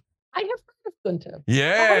 I have heard of Gunter.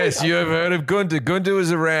 Yes, you have heard of Gunter. Gunter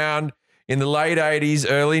was around in the late 80s,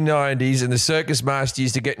 early 90s, and the circus master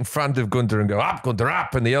used to get in front of Gunter and go, up, Gunter,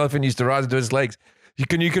 up, and the elephant used to rise into his legs.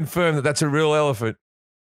 Can you confirm that that's a real elephant?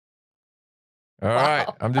 All right.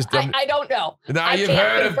 I don't know. No, you've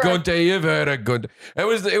heard of Gunter. You've heard of Gunter. It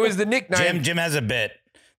was the nickname. Jim has a bit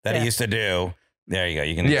that he used to do. There you go.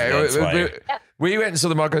 You can. We went and saw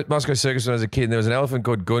the Moscow Circus when I was a kid, and there was an elephant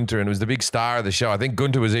called Gunter, and it was the big star of the show. I think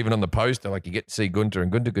Gunter was even on the poster. Like you get to see Gunter,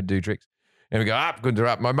 and Gunter could do tricks. And we go up, Gunter,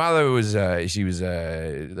 up. My mother was she was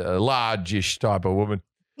a large-ish type of woman,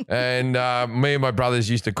 and me and my brothers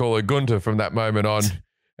used to call her Gunter from that moment on.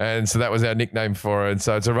 And so that was our nickname for her. And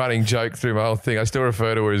so it's a running joke through my whole thing. I still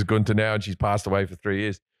refer to her as Gunter now, and she's passed away for 3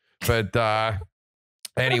 years. But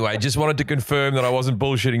anyway, just wanted to confirm that I wasn't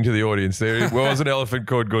bullshitting to the audience. There was an elephant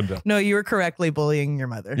called Gunter. No, you were correctly bullying your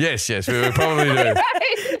mother. Yes, we were probably doing.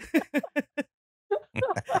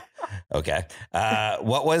 Okay.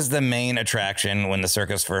 What was the main attraction when the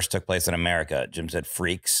circus first took place in America? Jim said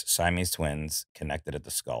freaks, Siamese twins, connected at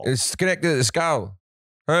the skull. It's connected at the skull.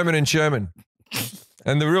 Herman and Sherman.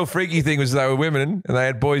 And the real freaky thing was they were women and they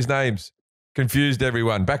had boys' names. Confused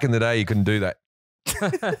everyone. Back in the day, you couldn't do that.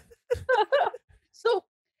 So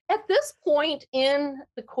at this point in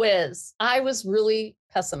the quiz, I was really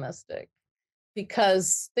pessimistic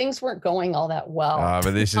because things weren't going all that well.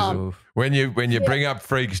 But this is when you bring up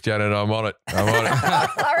freaks, Janet, I'm on it. All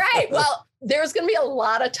right. Well, there's going to be a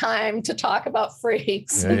lot of time to talk about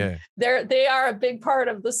freaks. Yeah. They are a big part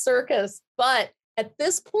of the circus. But at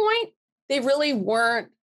this point, they really weren't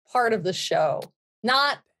part of the show,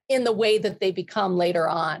 not in the way that they become later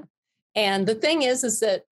on. And the thing is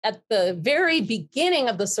that at the very beginning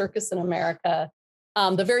of the circus in America,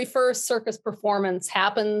 the very first circus performance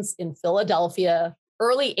happens in Philadelphia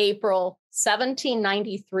early April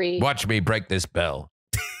 1793. Watch me break this bell.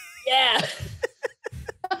 Yeah.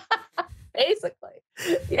 Basically.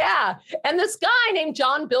 Yeah. And this guy named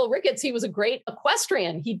John Bill Ricketts, he was a great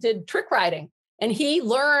equestrian. He did trick riding, and he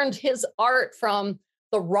learned his art from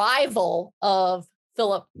the rival of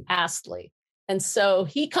Philip Astley. And so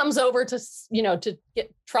he comes over to,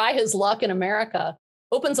 try his luck in America,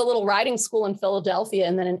 opens a little riding school in Philadelphia,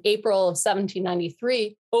 and then in April of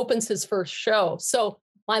 1793 opens his first show. So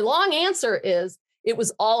my long answer is it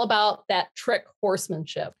was all about that trick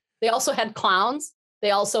horsemanship. They also had clowns.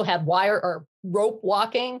 They also had wire or rope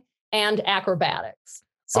walking and acrobatics.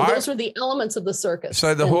 So those were the elements of the circus.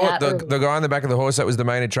 So the guy on the back of the horse, that was the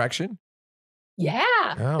main attraction? Yeah.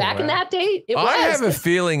 Oh, back in that day, it was. I have a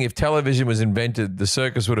feeling if television was invented, the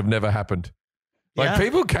circus would have never happened. Like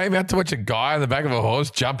people came out to watch a guy on the back of a horse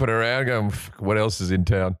jumping around going, what else is in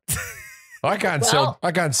town? I can't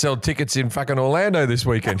sell tickets in fucking Orlando this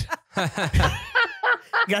weekend.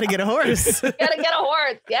 Got to get a horse. Got to get a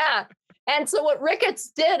horse. Yeah. And so what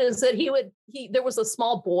Ricketts did is that there was a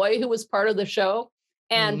small boy who was part of the show,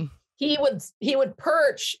 and he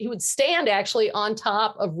would stand actually on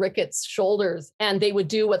top of Ricketts' shoulders, and they would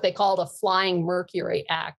do what they called a flying Mercury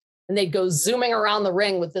act. And they'd go zooming around the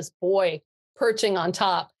ring with this boy perching on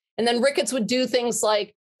top. And then Ricketts would do things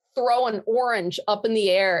like throw an orange up in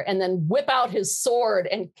the air and then whip out his sword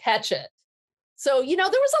and catch it. So, there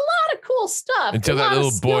was a lot of cool stuff. Until that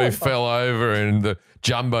little boy fell over and the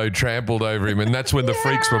jumbo trampled over him. And that's when the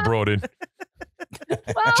freaks were brought in.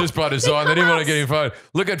 Well, just by design. They didn't want to get him fired.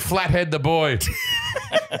 Look at Flathead the boy.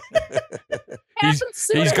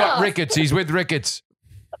 he's got Ricketts. He's with Ricketts.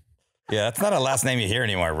 Yeah, that's not a last name you hear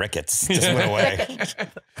anymore. Ricketts just went away.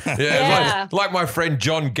 Like my friend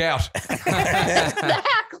John Gout. Exactly.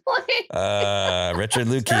 Richard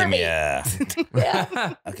Leukemia.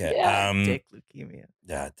 Yeah. Okay. Yeah. Dick leukemia.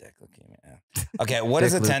 Yeah, Dick leukemia. Okay, what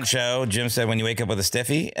is a tent show? Jim said when you wake up with a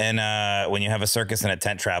stiffy, and when you have a circus and a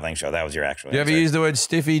tent traveling show. That was your actual. You ever use the word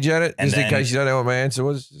stiffy, Janet? Just in case you don't know what my answer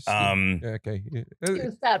was. Okay.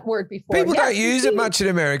 Used that word before. People don't use it much in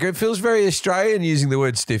America. It feels very Australian using the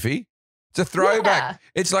word stiffy. It's a throwback. Yeah.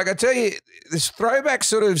 It's like, I tell you, this throwback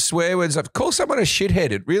sort of swear words. Call someone a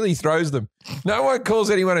shithead. It really throws them. No one calls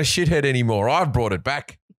anyone a shithead anymore. I've brought it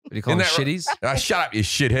back. What do you call them, shitties? Shut up, you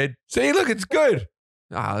shithead. See, look, it's good.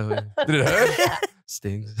 Did it hurt?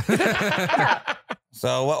 Stings.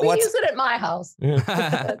 So we use it at my house.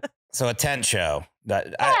 Yeah. So a tent show. So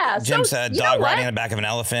Jim said dog riding on the back of an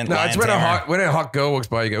elephant. No, it's when a hot girl walks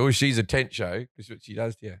by, you go, oh, she's a tent show. That's what she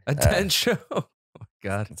does to you. A tent show? Oh,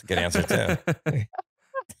 God. That's a good answer, too.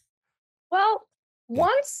 Well,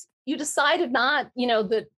 once you decided not,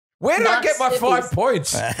 that. Where did I get my 5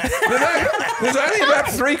 points? There's only about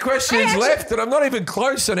 3 questions left, and I'm not even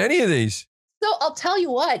close on any of these. So I'll tell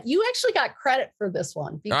you what, you actually got credit for this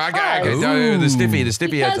one. Okay. No, the stiffy.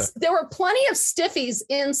 Because there were plenty of stiffies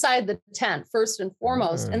inside the tent, first and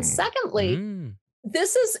foremost. And secondly,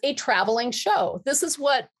 this is a traveling show. This is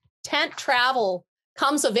what tent travel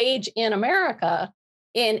comes of age in America.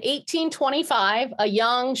 In 1825, a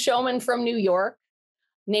young showman from New York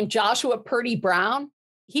named Joshua Purdy Brown,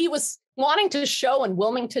 he was wanting to show in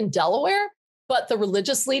Wilmington, Delaware. But the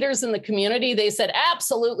religious leaders in the community, they said,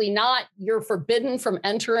 absolutely not. You're forbidden from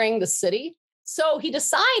entering the city. So he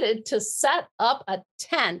decided to set up a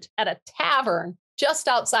tent at a tavern just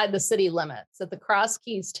outside the city limits at the Cross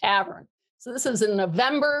Keys Tavern. So this is in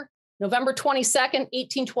November 22nd,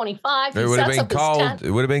 1825. It would have been cold.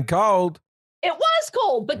 It would have been cold. It was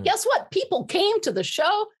cold. But guess what? People came to the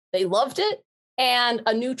show. They loved it. And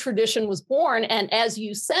a new tradition was born. And as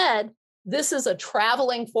you said, this is a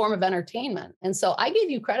traveling form of entertainment. And so I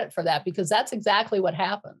give you credit for that because that's exactly what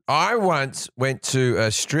happened. I once went to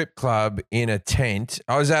a strip club in a tent.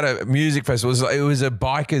 I was at a music festival. It was a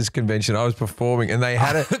bikers convention. I was performing and they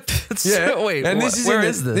had a wait, and where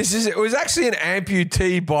is this? It was actually an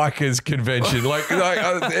amputee bikers convention.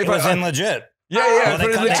 It was legit. Yeah,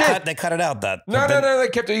 they cut it out. No, they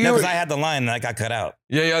kept it. No, because I had the line that got cut out.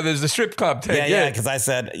 Yeah, there's the strip club tent. Yeah, because I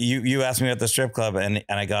said, you asked me at the strip club, and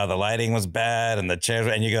I go, the lighting was bad, and the chairs,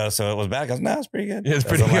 and you go, so it was bad? I goes, no, it's pretty good. Yeah, it's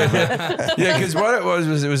pretty good. Yeah, because what it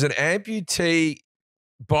was it was an amputee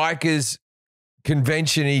bikers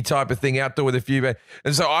convention-y type of thing outdoor with a few men.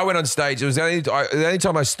 And so I went on stage. It was the only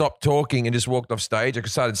time I stopped talking and just walked off stage. I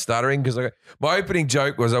started stuttering because my opening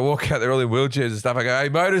joke was I walk out there all in wheelchairs and stuff. I go, hey,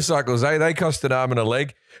 motorcycles, they cost an arm and a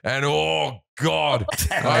leg. And oh, God,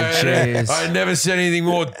 I never said anything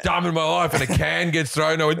more dumb in my life. And a can gets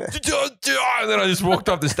thrown. And then I just walked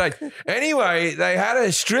off the stage. Anyway, they had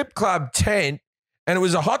a strip club tent. And it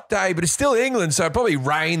was a hot day, but it's still England, so it probably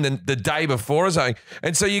rained the day before or something.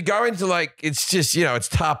 And so you go into like, it's just, it's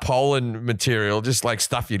tarpaulin material, just like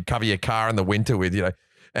stuff you'd cover your car in the winter with,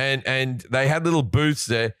 And they had little booths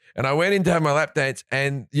there. And I went in to have my lap dance,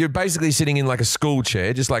 and you're basically sitting in like a school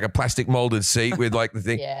chair, just like a plastic molded seat with like the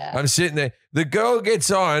thing. Yeah. I'm sitting there. The girl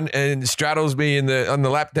gets on and straddles me on the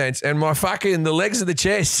lap dance, and the legs of the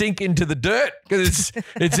chair sink into the dirt because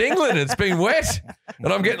it's England. It's been wet,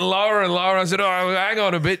 and I'm getting lower and lower. I said, "Oh, hang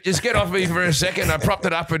on a bit, just get off me for a second." I propped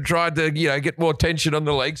it up and tried to get more tension on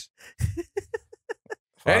the legs.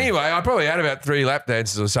 Anyway, I probably had about 3 lap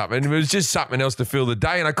dances or something. It was just something else to fill the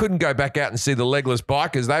day, and I couldn't go back out and see the legless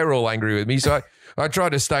bikers. They were all angry with me, so I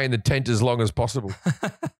tried to stay in the tent as long as possible.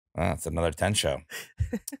 That's another tent show.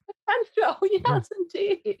 Tent show, yes,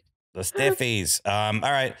 indeed. The Stiffies. All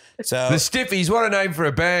right, so The Stiffies, what a name for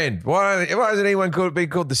a band. Why hasn't anyone be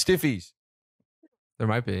called the Stiffies? There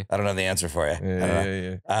might be. I don't know the answer for you.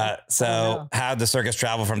 Yeah. So how'd the circus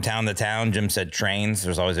travel from town to town? Jim said trains.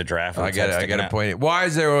 There's always a giraffe. I get a point. Why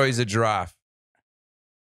is there always a giraffe?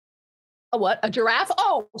 A what? A giraffe?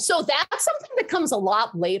 Oh, so that's something that comes a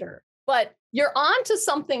lot later. But you're on to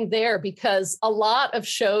something there because a lot of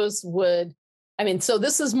shows so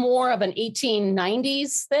this is more of an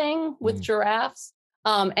 1890s thing with giraffes.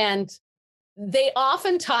 And they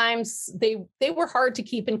oftentimes, they were hard to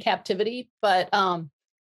keep in captivity, but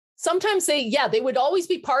sometimes they would always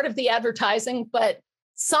be part of the advertising, but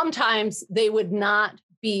sometimes they would not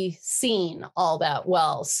be seen all that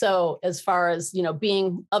well. So as far as,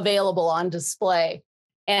 being available on display.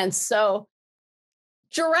 And so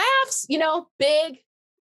giraffes, big,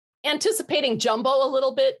 anticipating jumbo a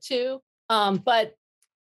little bit too. But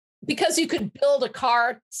because you could build a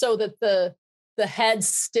car so that the head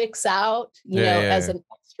sticks out, as an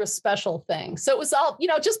extra special thing. So it was all,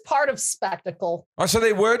 just part of spectacle. Oh, so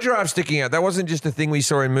they were giraffes sticking out. That wasn't just a thing we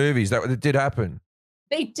saw in movies. That did happen.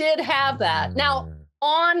 They did have that. Now,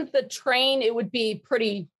 on the train, it would be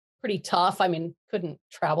pretty tough. I mean, couldn't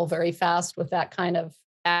travel very fast with that kind of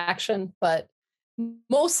action, but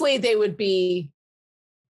mostly they would be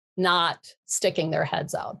not sticking their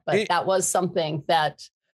heads out. But that was something that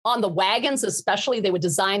on the wagons, especially, they would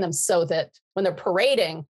design them so that when they're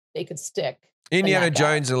parading, they could stick. Indiana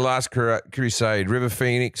Jones and the Last Crusade. River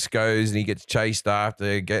Phoenix goes and he gets chased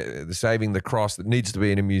after saving the cross that needs to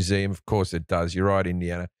be in a museum. Of course it does. You're right,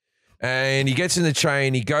 Indiana. And he gets in the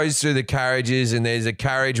train. He goes through the carriages, and there's a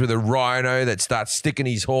carriage with a rhino that starts sticking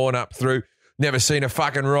his horn up through. Never seen a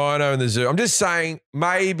fucking rhino in the zoo. I'm just saying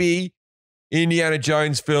maybe Indiana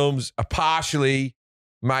Jones films are partially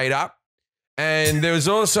made up. And there was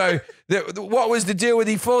also, what was the deal with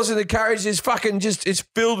he falls in the carriage? It's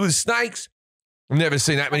filled with snakes. I've never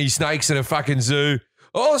seen that many snakes in a fucking zoo.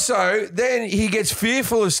 Also, then he gets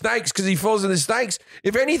fearful of snakes because he falls in the snakes.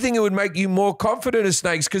 If anything, it would make you more confident of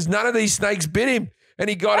snakes because none of these snakes bit him. And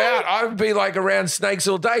he got out. I would be like around snakes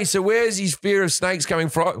all day. So where's his fear of snakes coming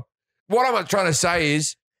from? What I'm trying to say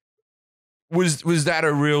is, was that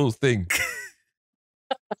a real thing?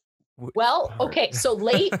 Well, okay, so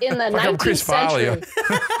late in the 19th century.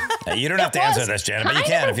 You don't have to answer this, Janet, but you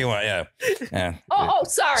can if you want. Yeah. Oh,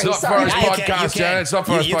 sorry. It's not for his podcast, Janet. It's not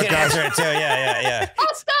for his podcast. You can answer it too. Yeah. Oh,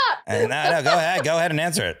 stop. No, go ahead and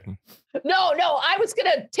answer it. No, I was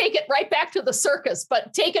going to take it right back to the circus,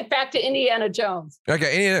 but take it back to Indiana Jones.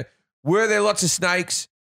 Okay, were there lots of snakes?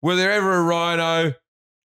 Were there ever a rhino?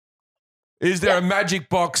 Is there a magic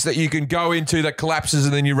box that you can go into that collapses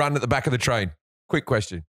and then you run at the back of the train? Quick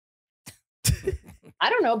question. I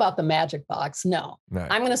don't know about the magic box. No.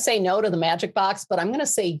 I'm going to say no to the magic box, but I'm going to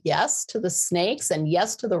say yes to the snakes and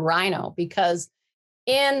yes to the rhino, because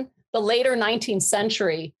in the later 19th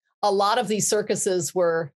century, a lot of these circuses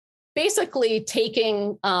were basically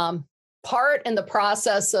taking part in the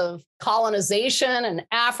process of colonization in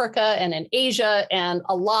Africa and in Asia. And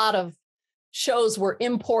a lot of shows were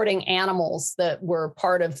importing animals that were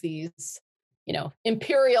part of these,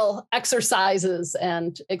 imperial exercises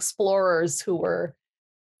and explorers who were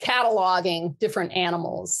cataloging different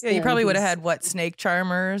animals. Yeah, you probably would have had snake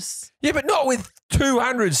charmers. Yeah, but not with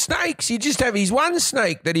 200 snakes. You just have his one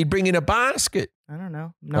snake that he'd bring in a basket. I don't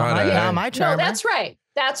know. Not my charmer. No, that's right.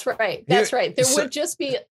 There would just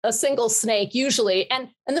be a single snake usually. And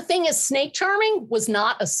the thing is, snake charming was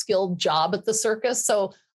not a skilled job at the circus.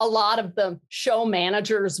 So a lot of the show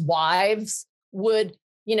managers' wives would,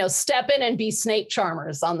 step in and be snake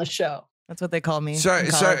charmers on the show. That's what they call me. So I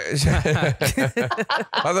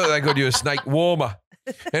thought they called you a snake warmer.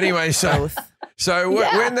 Anyway,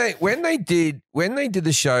 when they did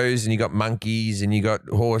the shows and you got monkeys and you got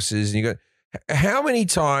horses and How many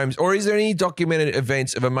times, or is there any documented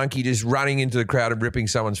events of a monkey just running into the crowd and ripping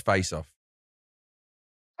someone's face off?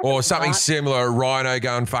 Or something similar, a rhino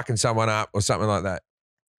going fucking someone up or something like that?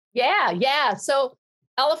 Yeah. So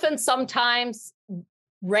elephants sometimes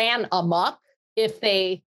ran amok if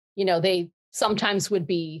they sometimes would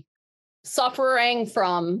be suffering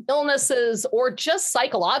from illnesses or just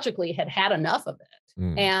psychologically had enough of it.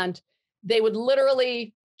 And they would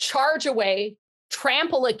literally charge away,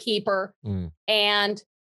 trample a keeper, and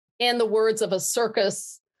in the words of a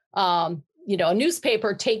circus, a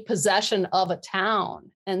newspaper, take possession of a town.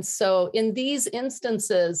 And so in these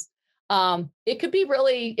instances, it could be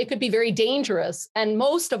very dangerous. And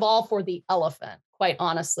most of all for the elephant, quite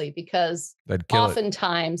honestly, because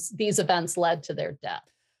oftentimes these events led to their death.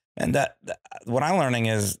 And what I'm learning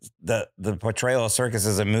is that the portrayal of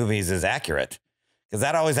circuses in movies is accurate. Because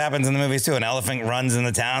that always happens in the movies too. An elephant runs in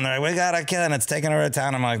the town. They're like, we got to kill it. And it's taking over the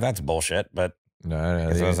town. I'm like, that's bullshit. But no,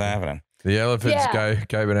 that's what's happening. The elephants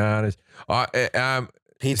go bananas.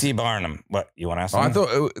 P.T. Barnum. What, you want to ask something? I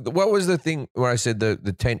thought, what was the thing where I said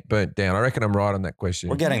the tent burnt down? I reckon I'm right on that question.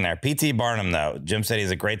 We're getting there. P.T. Barnum, though. Jim said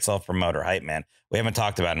he's a great self-promoter, hype man. We haven't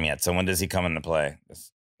talked about him yet. So when does he come into play?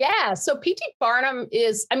 Yeah. So P.T. Barnum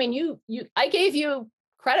is, I gave you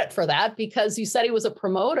credit for that because you said he was a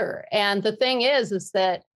promoter. And the thing is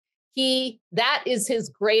that that is his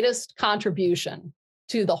greatest contribution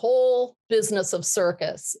to the whole business of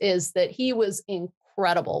circus, is that he was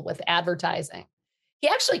incredible with advertising. He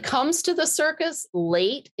actually comes to the circus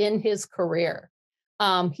late in his career.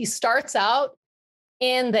 He starts out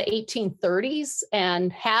in the 1830s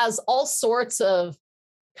and has all sorts of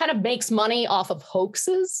kind of makes money off of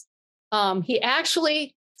hoaxes. So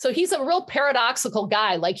he's a real paradoxical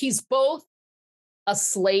guy. Like, he's both a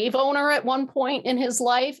slave owner at one point in his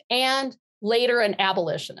life and later an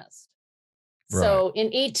abolitionist. Right. So in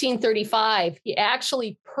 1835, he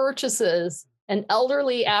actually purchases an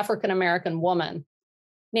elderly African-American woman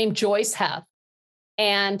named Joyce Heth,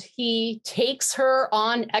 and he takes her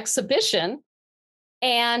on exhibition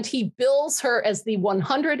and he bills her as the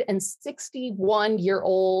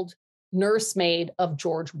 161-year-old nursemaid of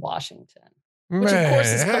George Washington. Which, of course,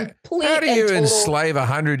 is complete. How do you enslave a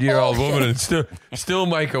 100-year-old woman and still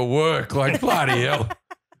make her work? Like, bloody hell.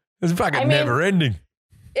 It's fucking never ending.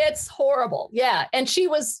 It's horrible. Yeah. And she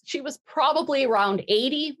was probably around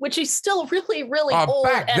 80, which is still really, really old.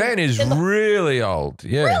 Back then is really old.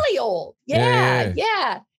 Yeah. Really old. Yeah.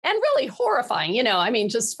 And really horrifying,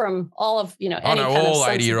 just from all of, any kind of all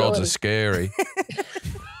 80-year-olds are scary.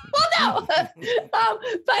 Well, no.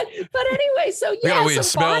 But anyway, so yeah. They got a weird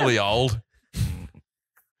smell, the old.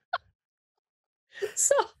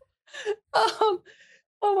 So, oh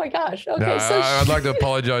my gosh. Okay. No, so I'd like to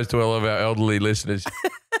apologize to all of our elderly listeners.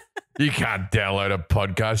 You can't download a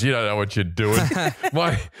podcast. You don't know what you're doing.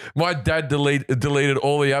 My dad deleted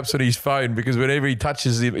all the apps on his phone because whenever he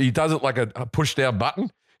touches it, he does it like a push down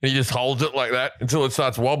button. And he just holds it like that until it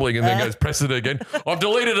starts wobbling and then goes, press it again. I've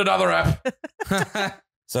deleted another app.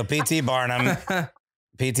 So P.T. Barnum had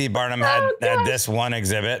this one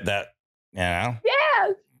exhibit that, Yeah.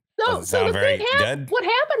 So the thing what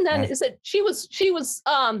happened then is that she was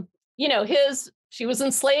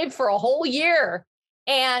enslaved for a whole year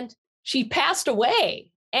and she passed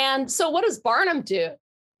away. And so what does Barnum do?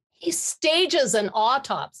 He stages an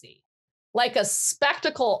autopsy, like a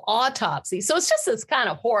spectacle autopsy. So it's just this kind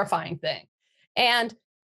of horrifying thing. And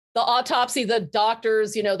the autopsy, the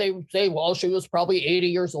doctors, they say, well, she was probably 80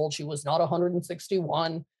 years old. She was not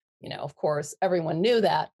 161. Of course, everyone knew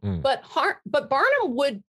that. But Barnum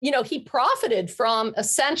would, he profited from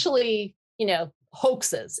essentially,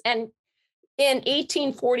 hoaxes. And in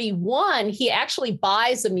 1841, he actually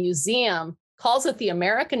buys a museum, calls it the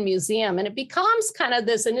American Museum, and it becomes kind of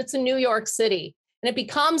this, and it's in New York City, and it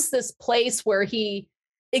becomes this place where he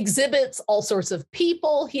exhibits all sorts of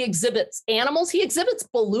people. He exhibits animals. He exhibits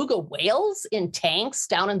beluga whales in tanks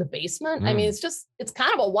down in the basement. I mean, it's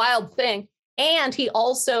kind of a wild thing. And he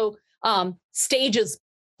also stages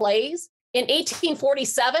plays. In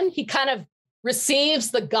 1847, he kind of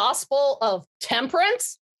receives the gospel of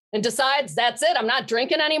temperance and decides, that's it, I'm not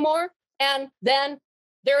drinking anymore. And then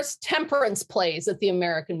there's temperance plays at the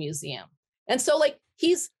American Museum. And so,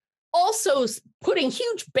 he's also putting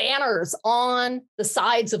huge banners on the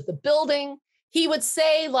sides of the building. He would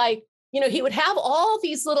say, he would have all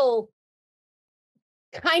these little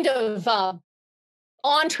kind of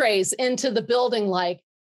entrees into the building, like,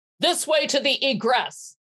 this way to the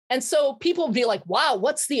egress. And so people would be like, wow,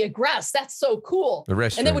 what's the egress? That's so cool. The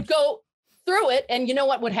restroom. And they would go through it. And you know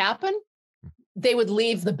what would happen? They would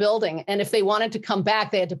leave the building. And if they wanted to come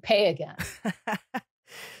back, they had to pay again.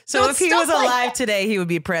 So if it's he stuff was like alive that. today, he would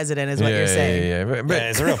be president, is what you're saying. Yeah, Yeah,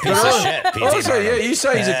 he's a real piece of shit. P.T. Also, Barnum. yeah, you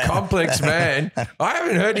say he's a complex man. I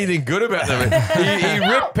haven't heard anything good about them. He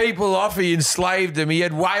ripped people off. He enslaved them. He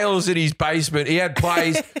had whales in his basement. He had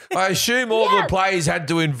plays. I assume all the plays had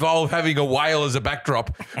to involve having a whale as a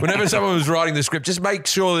backdrop. Whenever someone was writing the script, just make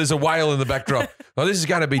sure there's a whale in the backdrop. Oh, this is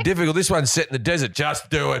going to be difficult. This one's set in the desert. Just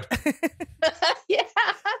do it. Yeah.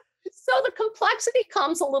 So the complexity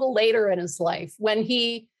comes a little later in his life when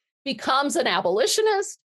he becomes an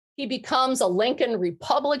abolitionist. He becomes a Lincoln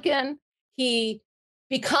Republican. He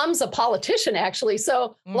becomes a politician, actually.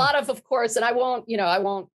 So a lot of course, and I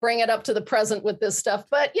won't bring it up to the present with this stuff,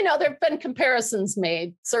 but, there have been comparisons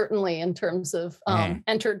made, certainly in terms of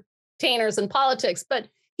entertainers and politics, but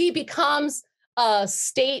he becomes a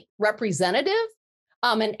state representative.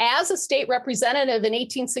 And as a state representative in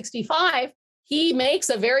 1865, he makes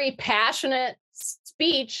a very passionate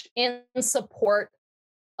speech in support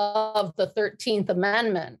of the 13th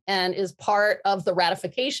Amendment and is part of the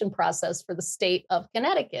ratification process for the state of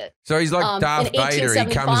Connecticut. So he's like Darth Vader. He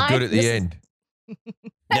comes good at the end.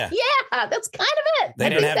 Yeah. Yeah, that's kind of it. They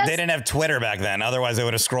didn't have Twitter back then. Otherwise, they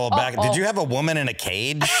would have scrolled back. Did you have a woman in a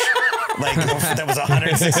cage? Like that was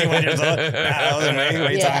 161 years old. That wasn't me.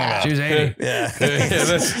 What are you talking about? She was 80. Yeah.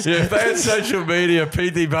 If they had social media,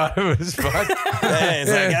 P.T. Barnum was fun. Hey,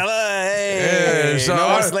 it's like, hello, hey, so no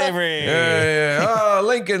more slavery. Yeah. Oh,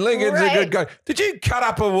 Lincoln's a good guy. Did you cut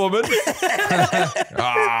up a woman?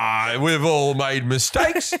 We've all made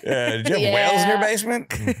mistakes. Did you have whales in your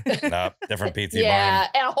basement? No, different P.T. Yeah,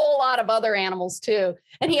 Barnum. and a whole lot of other animals too.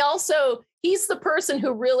 And he's the person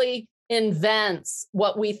who really invents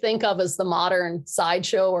what we think of as the modern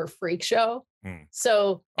sideshow or freak show.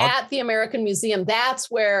 So at the American Museum,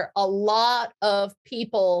 that's where a lot of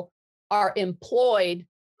people are employed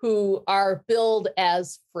who are billed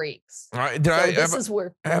as freaks. All right,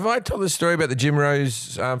 have I told the story about the Jim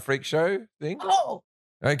Rose freak show thing? Oh,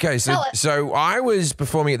 okay. So I was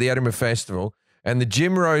performing at the Edinburgh Festival, and the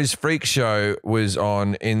Jim Rose Freak Show was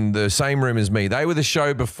on in the same room as me. They were the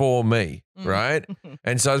show before me, right?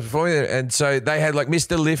 And so I was performing there, and so they had like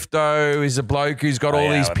Mr. Lifto is a bloke who's got all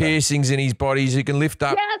these piercings in his body, so he can lift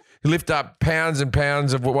up pounds and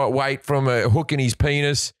pounds of weight from a hook in his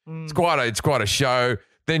penis. It's quite a show.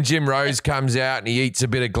 Then Jim Rose comes out and he eats a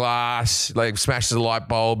bit of glass, like smashes a light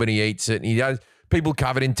bulb and he eats it, and he does people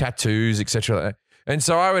covered in tattoos, etc. And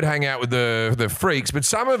so I would hang out with the freaks, but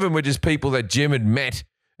some of them were just people that Jim had met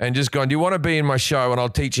and just gone, do you want to be in my show and I'll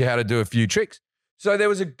teach you how to do a few tricks? So there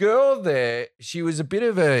was a girl there. She was a bit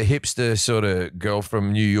of a hipster sort of girl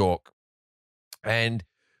from New York. And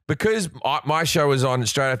because my show was on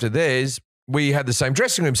straight after theirs, we had the same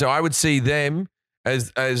dressing room. So I would see them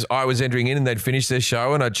as I was entering in and they'd finish their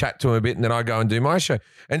show and I'd chat to them a bit and then I'd go and do my show.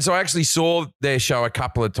 And so I actually saw their show a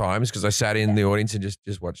couple of times because I sat in the audience and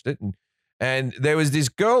just watched it. And there was this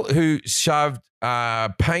girl who shoved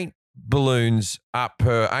paint balloons up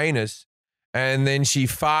her anus, and then she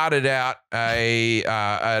farted out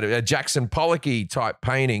a Jackson Pollock-y type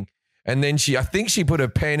painting. And then I think she put a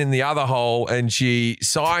pen in the other hole and she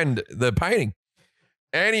signed the painting.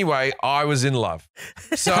 Anyway, I was in love.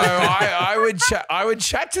 So I would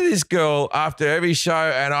chat to this girl after every show,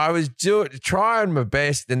 and I was trying my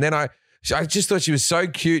best. And then I just thought she was so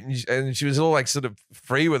cute, and she was all like sort of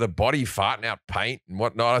free with her body, farting out paint and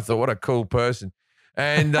whatnot. I thought, what a cool person.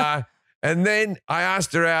 And then I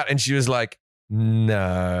asked her out, and she was like,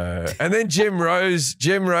 no. And then Jim Rose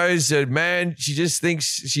said, man, she just thinks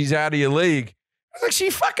she's out of your league. I was like, she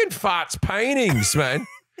fucking farts paintings, man.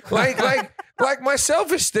 Like my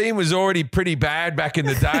self-esteem was already pretty bad back in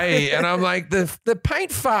the day, and I'm like, the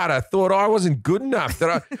paint farter thought I wasn't good enough,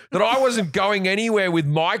 that I wasn't going anywhere with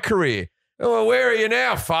my career. Oh, well, where are you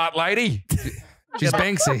now, fart lady? She's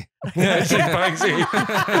Banksy. Yeah, she's Banksy.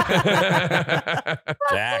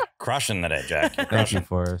 Jack, crushing today, Jack. You're Thank crushing. you,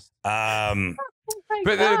 Forrest.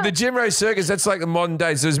 But the Jim Rose Circus, that's like the modern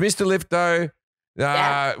day. So there's Mr. Lifto.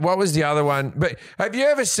 What was the other one? But have you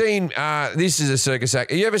ever seen, this is a circus act,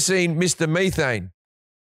 have you ever seen Mr. Methane?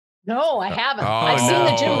 No, I haven't. I've seen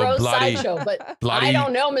the Jim Rose sideshow, but I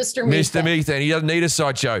don't know Mr. Methane. Mr. Methane. He doesn't need a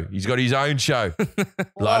sideshow. He's got his own show.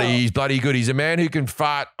 He's bloody good. He's a man who can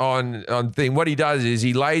fart on thing. What he does is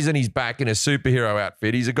he lays on his back in a superhero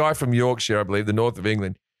outfit. He's a guy from Yorkshire, I believe, the north of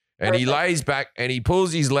England. And he lays back and he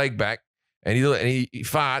pulls his leg back and he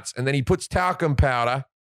farts, and then he puts talcum powder.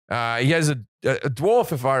 He has a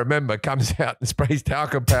dwarf, if I remember, comes out and sprays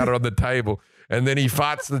talcum powder on the table, and then he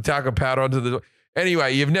farts the talcum powder onto the door.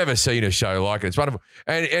 Anyway, you've never seen a show like it. It's wonderful.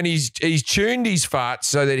 And he's tuned his farts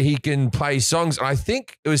so that he can play songs. And I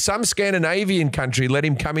think it was some Scandinavian country let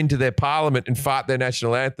him come into their parliament and fart their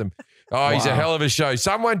national anthem. Oh, he's a hell of a show.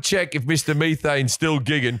 Someone check if Mr. Methane's still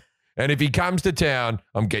gigging. And if he comes to town,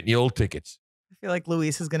 I'm getting you all tickets. I feel like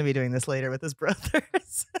Luis is going to be doing this later with his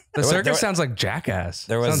brothers. The circus sounds like Jackass.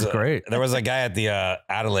 Sounds great. There was a guy at the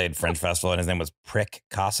Adelaide Fringe Festival, and his name was Prick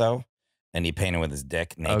Casso, and he painted with his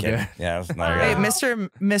dick naked. Okay. Yeah, it was not Hey,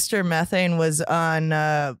 Mr. Methane was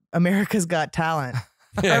on America's Got Talent.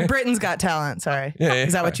 Or Britain's Got Talent, sorry. Yeah.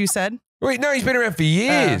 Is that what you said? Wait, no, he's been around for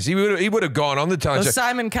years. He would have gone on the talent show.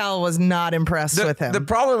 Simon Cowell was not impressed with him. The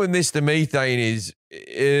problem with Mr. Methane is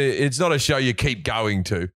it's not a show you keep going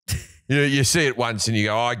to. You see it once and you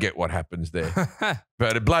go, oh, I get what happens there.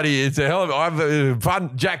 But it's a hell of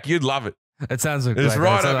fun. Jack, you'd love it. It sounds like it's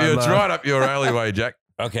right up your alleyway, Jack.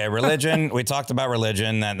 Okay, religion. We talked about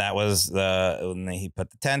religion. That was when he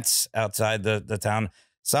put the tents outside the town.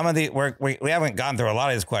 Some of we haven't gone through a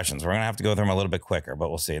lot of these questions. We're gonna have to go through them a little bit quicker, but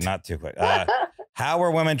we'll see. Not too quick. How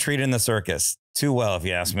were women treated in the circus? Too well, if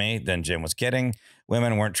you ask me. Then Jim was kidding.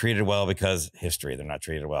 Women weren't treated well because history. They're not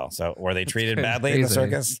treated well. So were they treated badly in the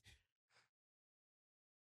circus?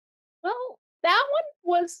 Well, that one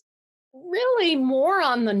was really more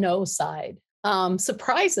on the no side,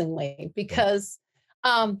 surprisingly, because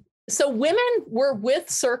so women were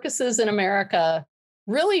with circuses in America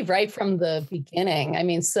really right from the beginning. I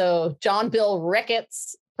mean, so John Bill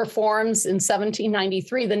Ricketts performs in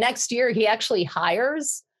 1793. The next year, he actually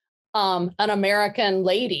hires an American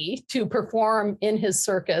lady to perform in his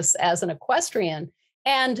circus as an equestrian.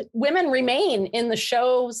 And women remain in the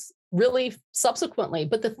shows really subsequently.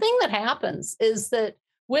 But the thing that happens is that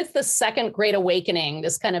with the Second Great Awakening,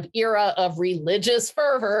 this kind of era of religious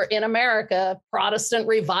fervor in America, Protestant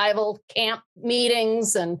revival, camp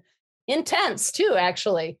meetings, and intense too,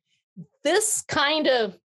 actually, this kind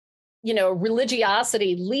of,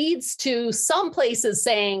 religiosity leads to some places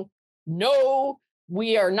saying, no,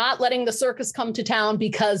 we are not letting the circus come to town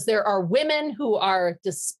because there are women who are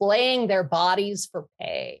displaying their bodies for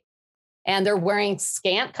pay. And they're wearing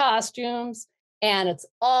scant costumes, and it's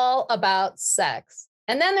all about sex.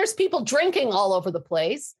 And then there's people drinking all over the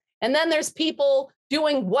place. And then there's people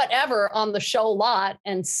doing whatever on the show lot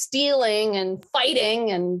and stealing and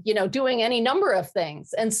fighting and, doing any number of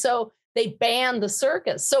things. And so they banned the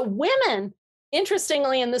circus. So women,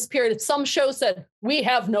 interestingly, in this period, some shows said, we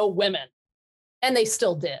have no women. And they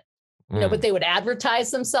still did. But they would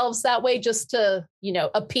advertise themselves that way just to,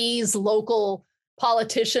 appease local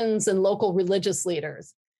politicians and local religious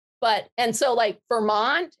leaders. And so like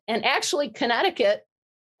Vermont and actually Connecticut,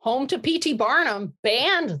 home to P.T. Barnum,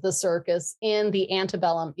 banned the circus in the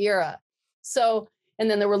antebellum era. So,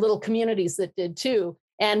 and then there were little communities that did too.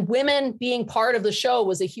 And women being part of the show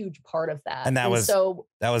was a huge part of that. And that was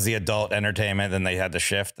the adult entertainment. Then they had to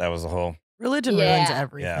shift. That was the whole religion ruins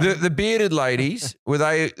everything. Yeah. The bearded ladies, were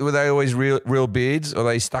they always real beards, or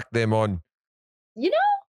they stuck them on?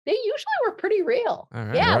 They usually were pretty real.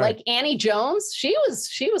 Right, yeah, right. like Annie Jones, she was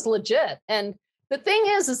legit. And the thing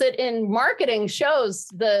is that in marketing shows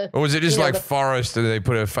or was it just like Forrest and they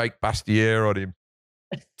put a fake bustier on him?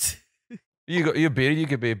 You're bearded, you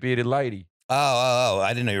could be a bearded lady. Oh,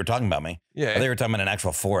 I didn't know you were talking about me. Yeah. I thought you were talking about an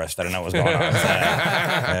actual forest. I don't know what was going on.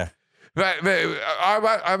 Yeah. But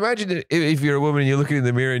I imagine that if you're a woman and you're looking in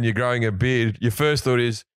the mirror and you're growing a beard, your first thought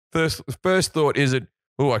isn't,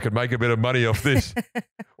 oh, I could make a bit of money off this.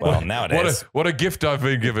 Well, nowadays. What a gift I've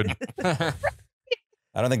been given. I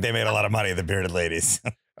don't think they made a lot of money, the bearded ladies.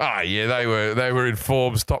 Yeah, they were in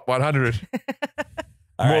Forbes top 100.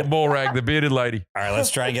 Morag, the bearded lady. All right,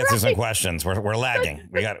 let's try and get through some questions. We're lagging.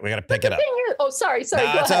 We got to pick it up. Sorry. No,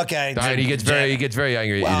 go it's ahead. okay. No, he gets very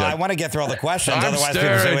angry. Well, I want to get through all the questions. I'm otherwise,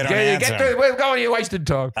 people say we don't answer. Get through. We're going. You wasted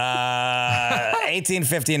time.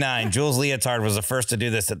 1859. Jules Leotard was the first to do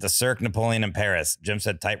this at the Cirque Napoleon in Paris. Jim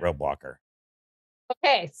said tightrope walker.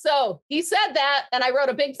 Okay, so he said that, and I wrote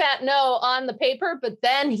a big fat no on the paper, but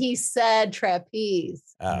then he said trapeze.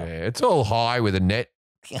 Oh. Yeah, it's all high with a net.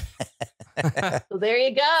 So there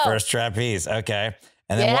you go. First trapeze. Okay.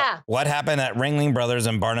 And then what happened at Ringling Brothers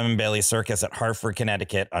and Barnum and Bailey Circus at Hartford,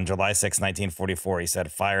 Connecticut on July 6, 1944? He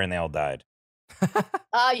said fire and they all died.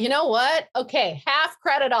 You know what? Okay, half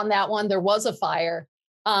credit on that one. There was a fire,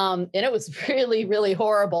 and it was really, really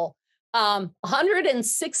horrible.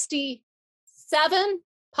 167,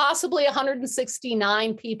 possibly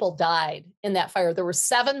 169 people died in that fire. There were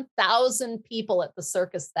 7,000 people at the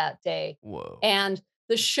circus that day. Whoa. And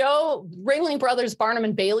the show, Ringling Brothers, Barnum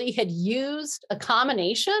and Bailey, had used a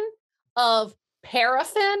combination of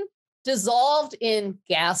paraffin dissolved in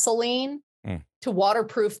gasoline to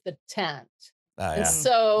waterproof the tent. Oh, And yeah.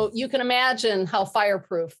 so you can imagine how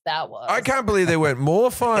fireproof that was. I can't believe there weren't more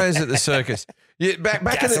fires at the circus. Yeah, back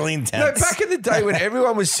Gasoline in the, tents. back in the day when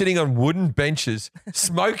everyone was sitting on wooden benches,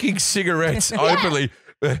 smoking cigarettes openly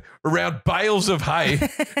around bales of hay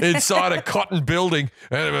inside a cotton building,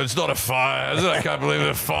 and it's not a fire. I can't believe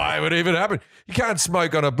a fire would even happen. You can't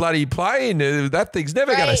smoke on a bloody plane. That thing's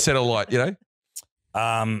never going to Right. set alight, you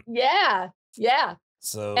know? Yeah.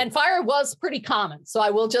 So And fire was pretty common. So I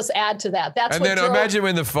will just add to that. That's And what then drove- imagine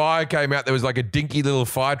when the fire came out, there was like a dinky little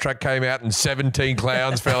fire truck came out and 17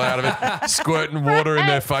 clowns fell out of it, squirting water in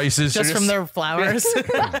their faces. Just from their flowers.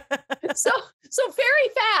 So very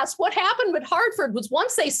fast, what happened with Hartford was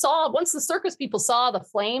once the circus people saw the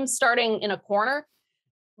flames starting in a corner,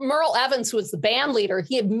 Merle Evans, who was the band leader,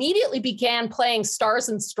 he immediately began playing Stars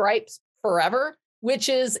and Stripes Forever, which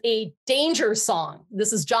is a danger song.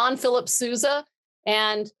 This is John Philip Sousa.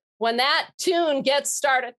 And when that tune gets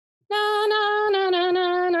started, na, na, na, na,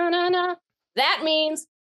 na, na, na, na, that means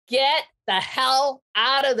get the hell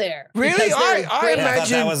out of there. Really? Because they're I great- thought that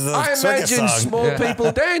imagine, was the I circus imagine song. small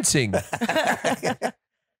people dancing.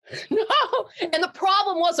 No. And the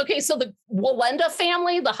problem was, okay, so the Walenda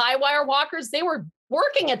family, the high wire walkers, they were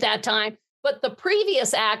working at that time. But the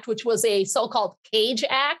previous act, which was a so-called cage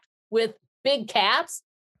act with big cats,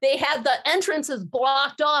 they had the entrances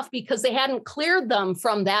blocked off because they hadn't cleared them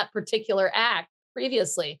from that particular act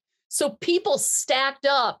previously. So people stacked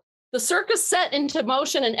up. The circus set into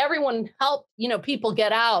motion and everyone helped, people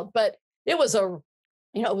get out. But it was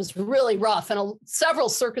it was really rough. And several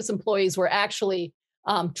circus employees were actually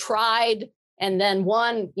tried. And then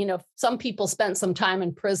some people spent some time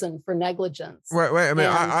in prison for negligence. Wait. I mean,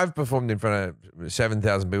 And- I've performed in front of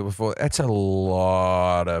 7,000 people before. That's a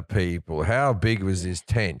lot of people. How big was this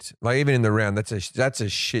tent? Like even in the round, that's a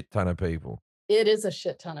shit ton of people. It is a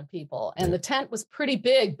shit ton of people. And the tent was pretty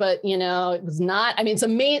big, but it was not, it's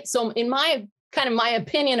amazing. So in my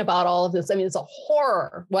opinion about all of this, it's a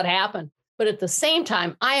horror what happened. But at the same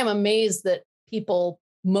time, I am amazed that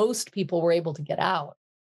most people were able to get out.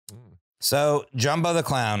 So Jumbo the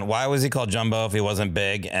Clown, why was he called Jumbo if he wasn't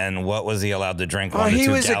big? And what was he allowed to drink? Oh, he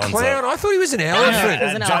was a clown. I thought he was an elephant. It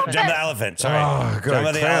was an elephant. Jumbo the elephant. Sorry. Oh, God, Jumbo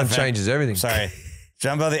a the clown elephant. changes everything. Sorry.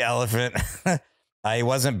 Jumbo the elephant. He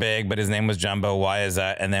wasn't big, but his name was Jumbo. Why is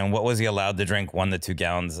that? And then what was he allowed to drink 1 to 2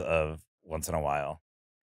 gallons of once in a while?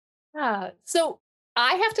 So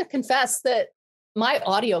I have to confess that my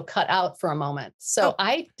audio cut out for a moment. So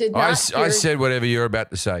I did not I said whatever you're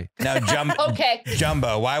about to say. Now, Okay.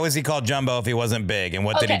 Jumbo. Why was he called Jumbo if he wasn't big? And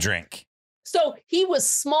what did he Okay. drink? So he was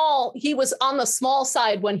small. He was on the small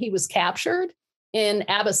side when he was captured in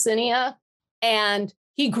Abyssinia. And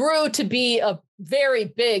he grew to be a very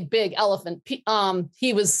big elephant.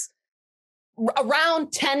 He was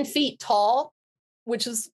around 10 feet tall, which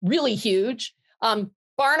is really huge.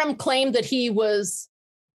 Barnum claimed that he was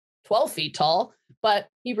 12 feet tall, but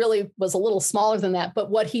he really was a little smaller than that.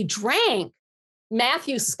 But what he drank,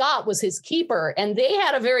 Matthew Scott was his keeper, and they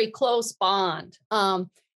had a very close bond.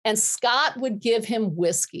 And Scott would give him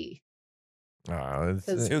whiskey. Oh,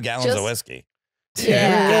 2 gallons of whiskey.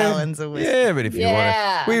 Gallons of whiskey. Yeah, but if you want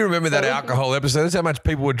to, we remember that So- alcohol episode. That's how much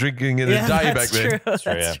people were drinking in a day back that's then. true. That's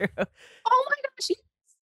true, yeah. true. Oh my gosh.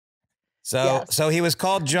 So Yes. so he was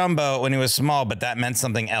called Jumbo when he was small, but that meant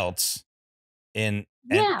something else. And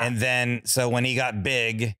then so when he got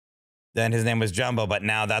big, then his name was Jumbo, but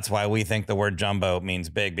now that's why we think the word jumbo means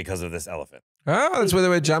big because of this elephant. Oh, that's where the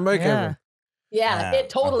word jumbo came Yeah. from. Yeah, Yeah. it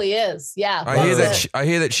totally is. Yeah. I hear that's that. it. I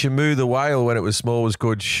hear that Shamu the whale, when it was small, was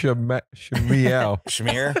called Shamiao.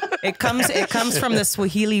 Schmear? It comes from the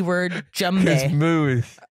Swahili word Because jumbe. moo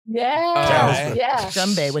is. Yeah. Oh. Yeah.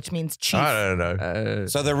 Jumbe, which means chief. I don't know.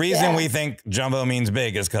 So the reason Yeah. we think jumbo means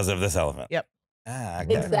big is because of this elephant. Yep. Ah,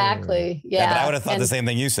 okay. Exactly. Yeah. Yeah, but I would have thought And the same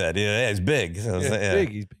thing you said. Yeah, it's big. So Yeah, yeah. big.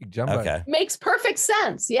 He's big jumbo. Okay. Makes perfect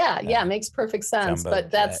sense. Yeah, makes perfect sense. Jumbo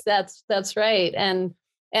But that's right.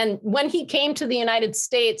 And when he came to the United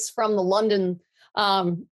States from the London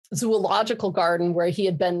Zoological Garden, where he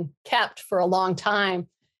had been kept for a long time,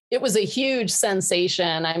 it was a huge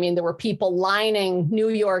sensation. I mean, there were people lining New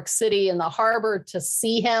York City in the harbor to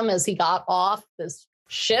see him as he got off this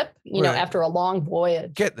ship, Right. after a long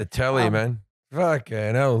voyage. Get the telly, Um, man.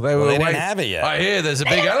 Fucking hell. They Well, were they didn't waiting. have it yet. I hear there's a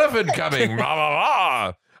big elephant coming. Blah, blah,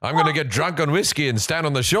 blah. I'm going to get drunk on whiskey and stand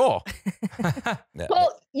on the shore. Yeah.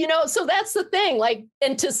 Well, so that's the thing. Like,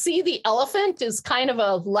 and to see the elephant is kind of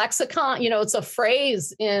a lexicon, it's a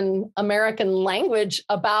phrase in American language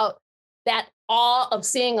about that awe of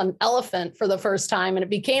seeing an elephant for the first time. And it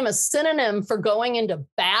became a synonym for going into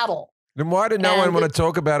battle. Then why did no one And want to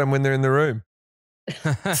talk about him when they're in the room?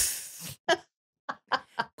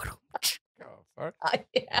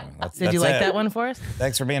 Yeah. Did you like that one for us?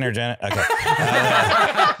 Thanks for being here, Janet. Okay.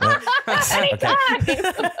 Anytime. I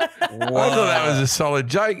thought that was a solid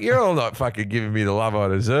joke. You're all not fucking giving me the love I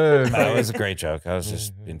deserve. That was a great joke. I was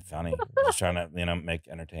just being funny. Just trying to, make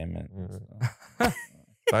entertainment.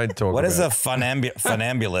 Don't talk What is about a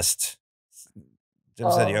funambulist?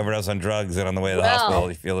 Jim said you overdose on drugs and on the way to the hospital,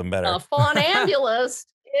 you're feeling better. A funambulist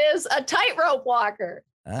is a tightrope walker.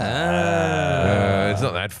 it's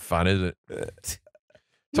not that fun, is it?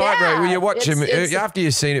 Tightrope, when you watch him, after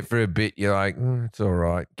you've seen it for a bit, you're like, it's all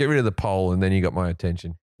right. Get rid of the pole, and then you got my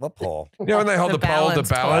attention. What pole? You know when they hold the pole to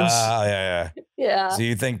balance? Yeah. So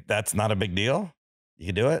you think that's not a big deal? You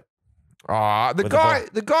could do it?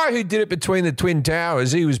 The guy who did it between the Twin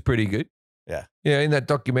Towers, he was pretty good. Yeah. Yeah, in that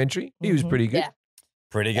documentary, he was pretty good. Yeah.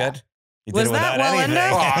 Pretty good? He Was did it that without well anything.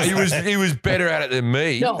 enough? He was better at it than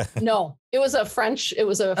me. No. It was a French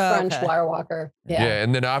okay. wire walker. Yeah.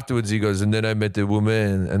 And then afterwards he goes, and then I met a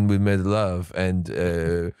woman and we made love,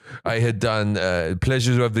 and I had done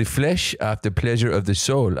pleasure of the flesh after pleasure of the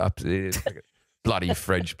soul. Bloody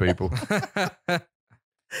French people.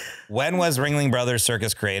 When was Ringling Brothers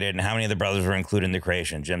Circus created, and how many of the brothers were included in the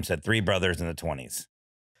creation? Jim said 3 brothers in the 20s.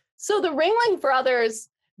 So the Ringling Brothers,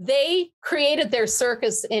 they created their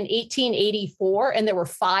circus in 1884, and there were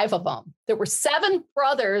 5 of them. There were 7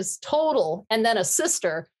 brothers total, and then a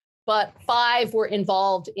sister, but 5 were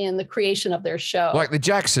involved in the creation of their show. Like the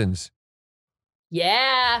Jacksons.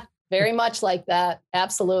 Yeah, very much like that.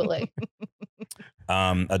 Absolutely.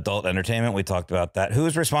 Adult entertainment, we talked about that. Who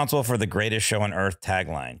is responsible for the greatest show on earth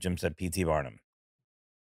tagline? Jim said P.T. Barnum.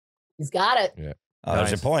 He's got it. Yeah. Oh,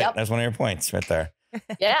 there's your point. Yep. That's one of your points right there.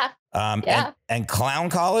 Yeah. And Clown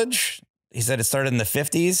College, he said it started in the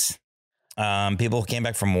 50s. People came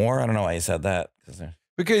back from war. I don't know why he said that.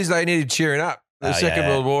 Because they needed cheering up. The Second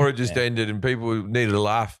World War had just ended and people needed a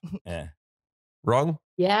laugh. Yeah. Wrong?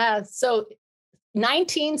 Yeah. So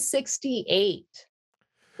 1968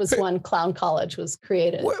 was when Clown College was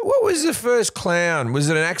created. What was the first clown? Was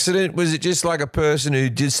it an accident? Was it just like a person who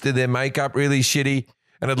just did their makeup really shitty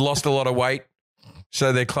and had lost a lot of weight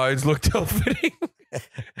so their clothes looked ill-fitting?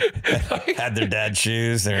 Had their dad's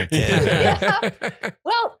shoes. They were a kid. Yeah.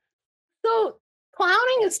 Well, so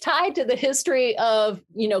clowning is tied to the history of,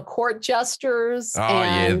 court jesters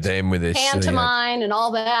and them with this pantomime and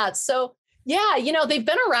all that. So, yeah, they've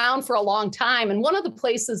been around for a long time. And one of the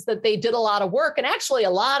places that they did a lot of work, and actually a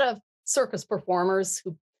lot of circus performers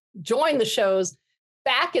who joined the shows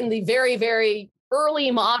back in the very, very early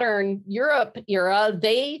modern Europe era,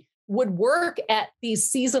 they would work at these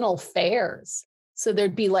seasonal fairs. So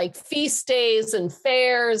there'd be like feast days and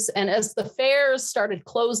fairs. And as the fairs started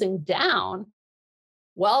closing down,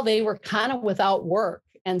 well, they were kind of without work.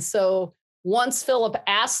 And so once Philip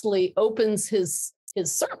Astley opens his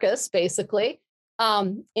circus, basically,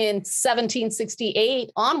 in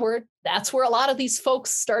 1768 onward, that's where a lot of these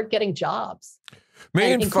folks start getting jobs.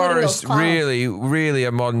 Me and Forrest really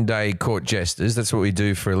are modern day court jesters. That's what we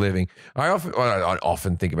do for a living. I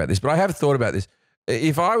often think about this, but I have thought about this.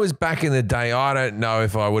 If I was back in the day, I don't know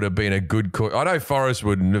if I would have been a good court. I know Forrest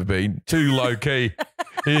wouldn't have been too low key.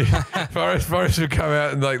 Forrest would come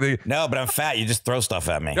out and No, but I'm fat. You just throw stuff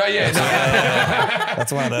at me. Oh, yeah.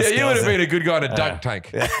 That's one of those. Yeah, you would have been a good guy in a dunk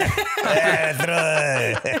tank. Yeah,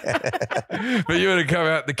 But you would have come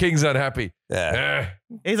out, the king's unhappy. Yeah.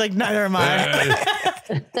 He's like, neither am I.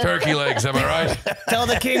 Turkey legs, am I right? Tell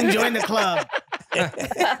the king, join the club.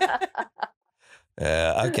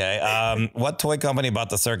 Okay. What toy company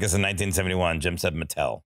bought the circus in 1971? Jim said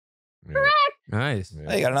Mattel. Correct. Nice.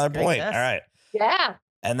 Oh, you got another point. Guess. All right. Yeah.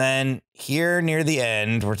 And then here near the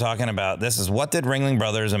end, we're talking about this is what did Ringling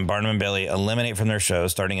Brothers and Barnum and Bailey eliminate from their show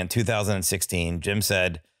starting in 2016? Jim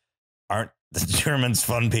said, aren't the Germans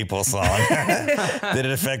fun people song? Did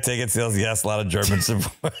it affect ticket sales? Yes, a lot of German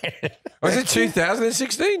support. Was it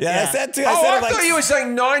 2016? Yeah, I said I thought you were saying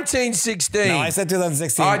 1916. No, I said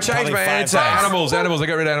 2016. I changed my answer. Animals. I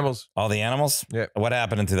got rid of animals. All the animals? Yeah. What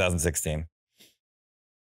happened in 2016?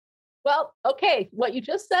 Well, okay. What you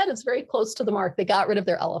just said is very close to the mark. They got rid of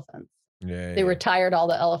their elephants. Yeah. They retired all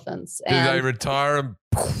the elephants. Did they retire them?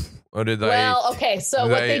 Or did they? Well, okay. So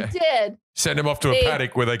what they did, send them off to a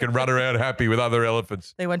paddock where they can run around happy with other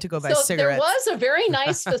elephants. They went to go buy so cigarettes. there was a very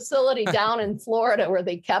nice facility down in Florida where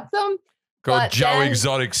they kept them. Called Joe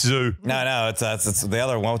Exotic Zoo. No, it's the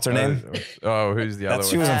other one. What's her name? Who's the other one?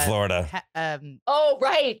 She was in Florida. Oh,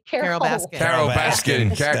 right. Carol Baskin. Carol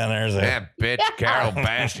Baskin. That bitch, Carol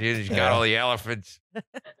Baskin. She's got all the elephants.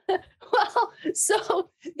 Well, so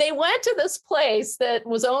they went to this place that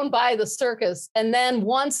was owned by the circus. And then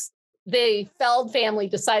once the Feld family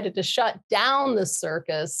decided to shut down the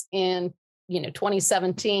circus in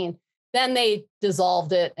 2017. Then they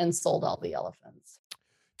dissolved it and sold all the elephants.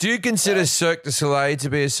 Do you consider Cirque du Soleil to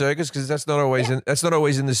be a circus? Because that's not always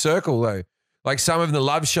in the circle though. Like some of the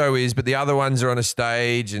Love Show is, but the other ones are on a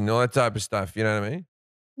stage and all that type of stuff. You know what I mean?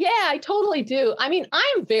 Yeah, I totally do. I mean,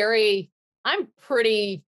 I'm pretty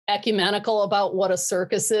ecumenical about what a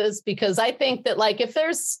circus is, because I think that like if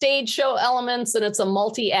there's stage show elements and it's a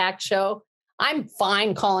multi-act show, I'm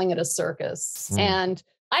fine calling it a circus. And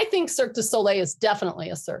I think Cirque du Soleil is definitely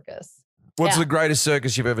a circus. What's the greatest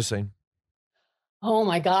circus you've ever seen? Oh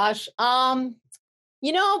my gosh. Probably,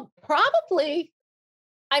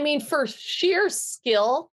 I mean, for sheer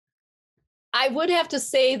skill, I would have to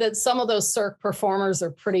say that some of those Cirque performers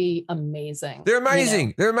are pretty amazing. They're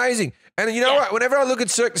amazing. They're amazing. And you know what? Whenever I look at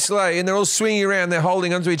Cirque du Soleil and they're all swinging around, they're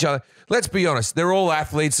holding onto each other. Let's be honest. They're all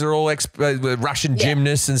athletes. They're all Russian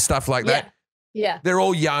gymnasts and stuff like that. Yeah. They're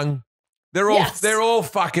all young. They're all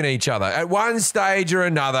fucking each other. At one stage or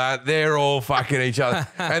another, they're all fucking each other.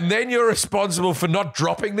 And then you're responsible for not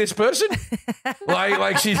dropping this person?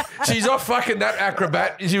 like she's off fucking that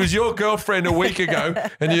acrobat. She was your girlfriend a week ago,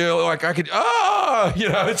 and you're like, it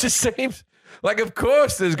just seems like, of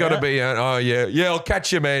course there's got to be I'll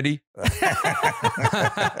catch you, Mandy.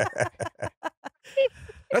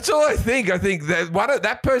 That's all I think. I think that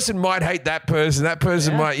that person might hate that person. That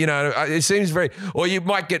person might, it seems or you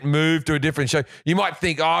might get moved to a different show. You might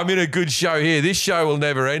think, I'm in a good show here. This show will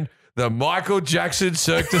never end. The Michael Jackson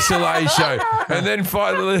Cirque du Soleil show. And then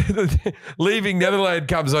finally, Leaving Neverland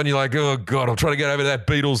comes on. You're like, oh, God, I'm trying to get over that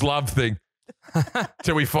Beatles love thing.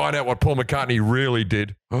 Till we find out what Paul McCartney really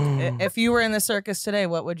did. If you were in the circus today,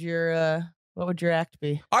 what would your act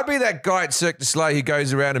be? I'd be that guy at Cirque du Soleil who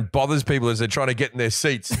goes around and bothers people as they're trying to get in their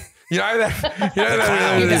seats. You know that?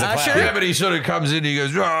 Yeah, but he sort of comes in and he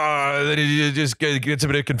goes, and then he just gets a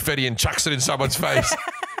bit of confetti and chucks it in someone's face.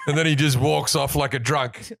 And then he just walks off like a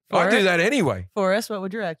drunk. I do that anyway. Forrest, what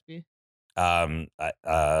would your act be? A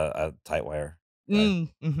tight wire.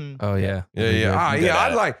 Mm-hmm. Oh yeah, yeah.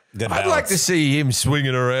 I'd like to see him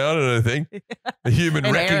swinging around and a thing, a human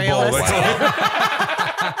wrecking ball. That's all.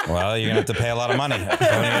 Well, you're gonna have to pay a lot of money.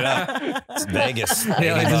 It up. It's Vegas.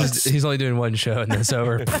 He's only doing one show and that's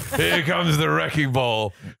over. Here comes the wrecking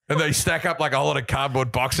ball, and they stack up like a lot of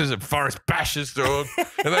cardboard boxes, and Forrest bashes through them,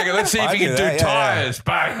 and they go, "Let's see if you can do tires."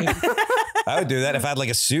 Bang. I would do that if I had like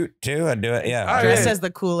a suit too. I'd do it. Yeah. Dressed as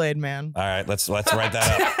the Kool-Aid Man. All right, let's write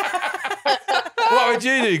that up. What would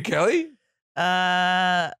you do, Kelly?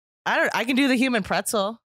 I can do the human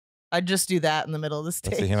pretzel. I'd just do that in the middle of the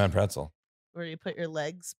stage. What's the human pretzel? Where you put your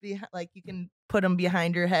legs behind, like you can put them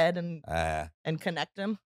behind your head and connect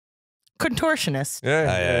them. Contortionist.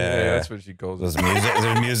 Yeah, that's what she calls it. Is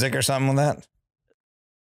there music or something with that?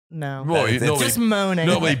 No. Well, just moaning.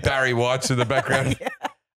 Normally Barry White's in the background.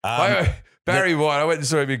 Barry White, I went and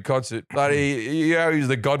saw him in concert. But he was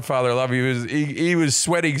the godfather. I love him. He was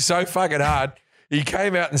sweating so fucking hard. He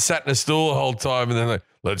came out and sat in a stool the whole time, and then like,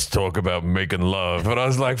 let's talk about making love. And I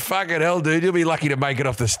was like, fucking hell, dude, you'll be lucky to make it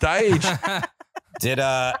off the stage. Did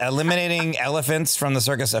eliminating elephants from the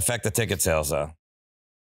circus affect the ticket sales, though?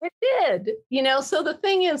 It did. So the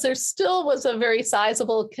thing is, there still was a very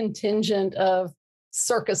sizable contingent of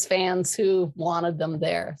circus fans who wanted them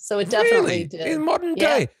there. So it definitely did. In modern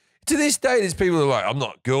day. To this day, there's people who are like, I'm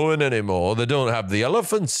not going anymore. They don't have the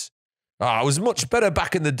elephants. It was much better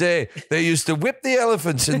back in the day. They used to whip the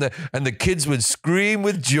elephants and the kids would scream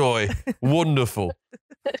with joy. Wonderful.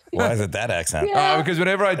 Why is it that accent? Because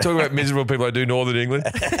whenever I talk about miserable people, I do Northern England.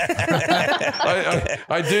 I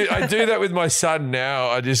do that with my son now.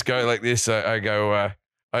 I just go like this. I go,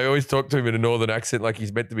 I always talk to him in a Northern accent like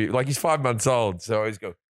he's meant to be, like he's 5 months old. So I always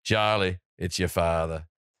go, Charlie, it's your father.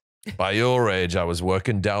 By your age, I was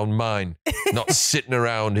working down mine, not sitting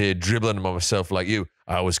around here dribbling on myself like you.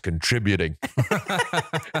 I was contributing.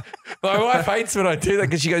 My wife hates when I do that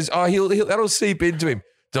because she goes, that'll seep into him.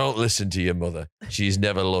 Don't listen to your mother. She's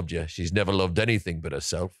never loved you. She's never loved anything but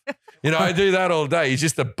herself. I do that all day. He's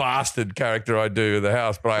just a bastard character I do in the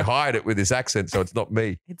house, but I hide it with this accent so it's not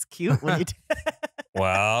me. It's cute when you do.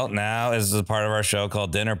 Well, now this is a part of our show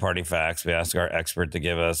called Dinner Party Facts. We ask our expert to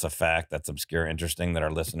give us a fact that's obscure, interesting, that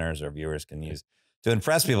our listeners or viewers can use to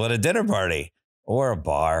impress people at a dinner party or a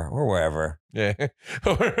bar or wherever. Yeah.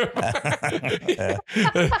 I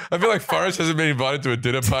feel like Forrest hasn't been invited to a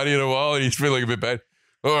dinner party in a while and he's feeling a bit bad.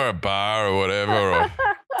 Or a bar or whatever, or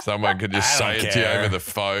someone could just say it to you over the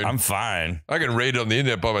phone. I'm fine. I can read it on the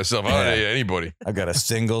internet by myself. I don't need anybody. I've got a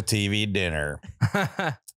single TV dinner.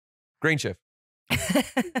 Green Chef. All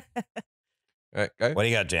right, go. What do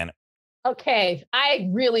you got, Janet? Okay, I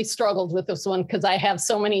really struggled with this one because I have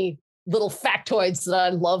so many little factoids that I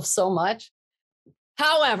love so much.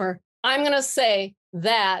 However, I'm going to say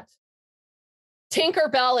that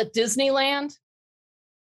Tinkerbell at Disneyland,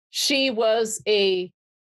 she was a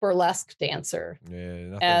burlesque dancer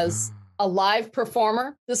as a live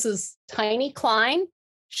performer. This is Tiny Klein.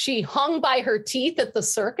 She hung by her teeth at the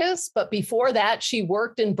circus, but before that, she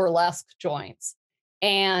worked in burlesque joints.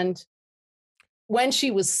 And when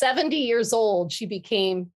she was 70 years old, she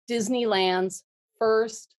became Disneyland's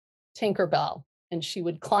first Tinkerbell. And she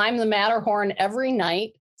would climb the Matterhorn every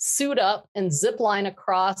night, suit up, and zip line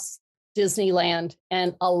across Disneyland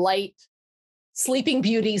and alight Sleeping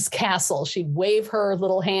Beauty's castle. She'd wave her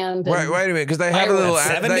little hand. Wait a minute, because they have a little they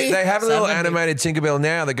have a little 70? animated Tinkerbell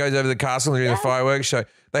now that goes over the castle during the fireworks show.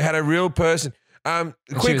 They had a real person.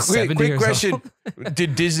 Quick question: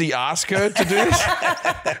 did Disney ask her to do this,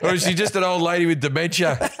 or is she just an old lady with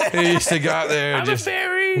dementia who used to go up there and just?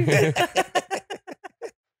 fairy.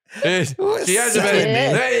 She has a bit of,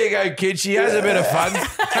 there you go, kid. She has a bit of fun.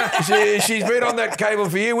 She's been on that cable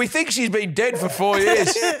for years. We think she's been dead for 4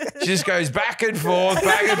 years. She just goes back and forth,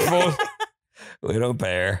 back and forth. We don't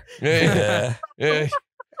pay her. Yeah.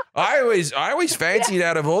 I always fancied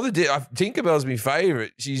out of all the Tinkerbell's my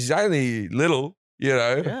favorite. She's only little, you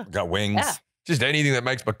know. Yeah. Got wings. Yeah. Just anything that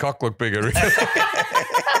makes my cock look bigger.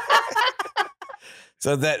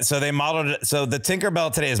 So they modeled it. So the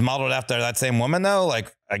Tinkerbell today is modeled after that same woman, though.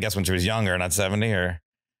 Like, I guess when she was younger, not 70, or.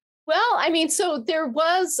 Well, I mean, so there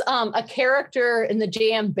was a character in the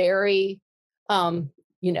J.M. Barrie, in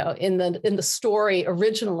the story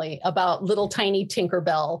originally about little tiny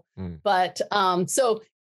Tinkerbell. But so.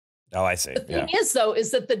 Oh, I see. The thing is, though, is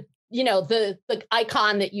that the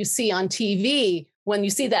icon that you see on TV, when you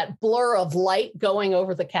see that blur of light going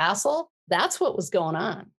over the castle, that's what was going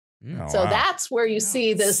on. Oh, So wow. that's where you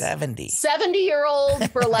see this 70.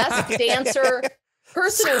 70-year-old burlesque dancer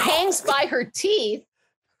person who hangs by her teeth.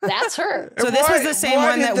 That's her. So this was the same why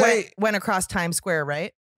one did that they- went across Times Square,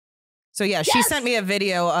 right? So yeah, she Yes. sent me a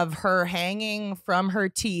video of her hanging from her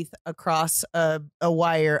teeth across a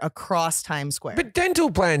wire across Times Square. But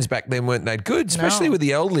dental plans back then weren't that good, especially No. with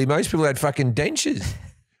the elderly. Most people had fucking dentures.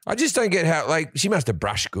 I just don't get how, like, she must have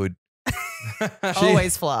brushed good.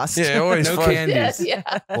 Always flossed. Yeah, always No fun. candies. Yeah.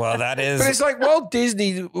 Well, that is. But it's like Walt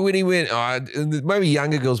Disney, when he went, maybe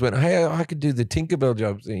younger girls went, hey, I could do the Tinkerbell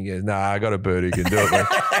job. And he goes, nah, I got a bird who can do it.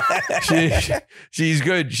 Mate. She's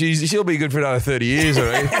good. She'll be good for another 30 years,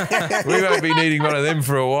 I think. We won't be needing one of them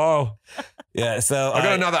for a while. Yeah. So I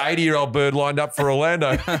got another 80-year-old bird lined up for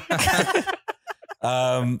Orlando.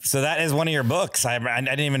 So that is one of your books. I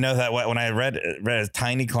didn't even know that when I read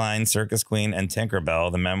Tiny Klein, Circus Queen, and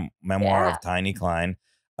Tinkerbell, the memoir of Tiny Klein,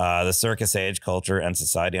 the Circus Age, Culture and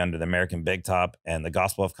Society under the American Big Top, and the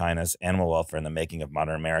Gospel of Kindness, Animal Welfare, and the Making of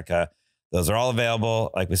Modern America. Those are all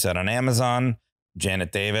available, like we said, on Amazon.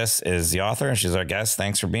 Janet Davis is the author, and she's our guest.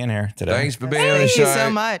 Thanks for being here today. Thanks for being on the Thank show. you so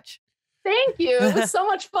much. Thank you. It was so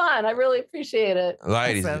much fun. I really appreciate it.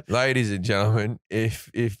 Ladies and gentlemen,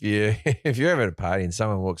 if you're ever at a party and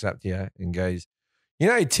someone walks up to you and goes, you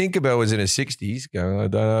know, Tinkerbell was in her 60s, go, I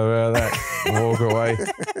don't know about that. Walk away.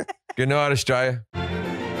 Good night, Australia.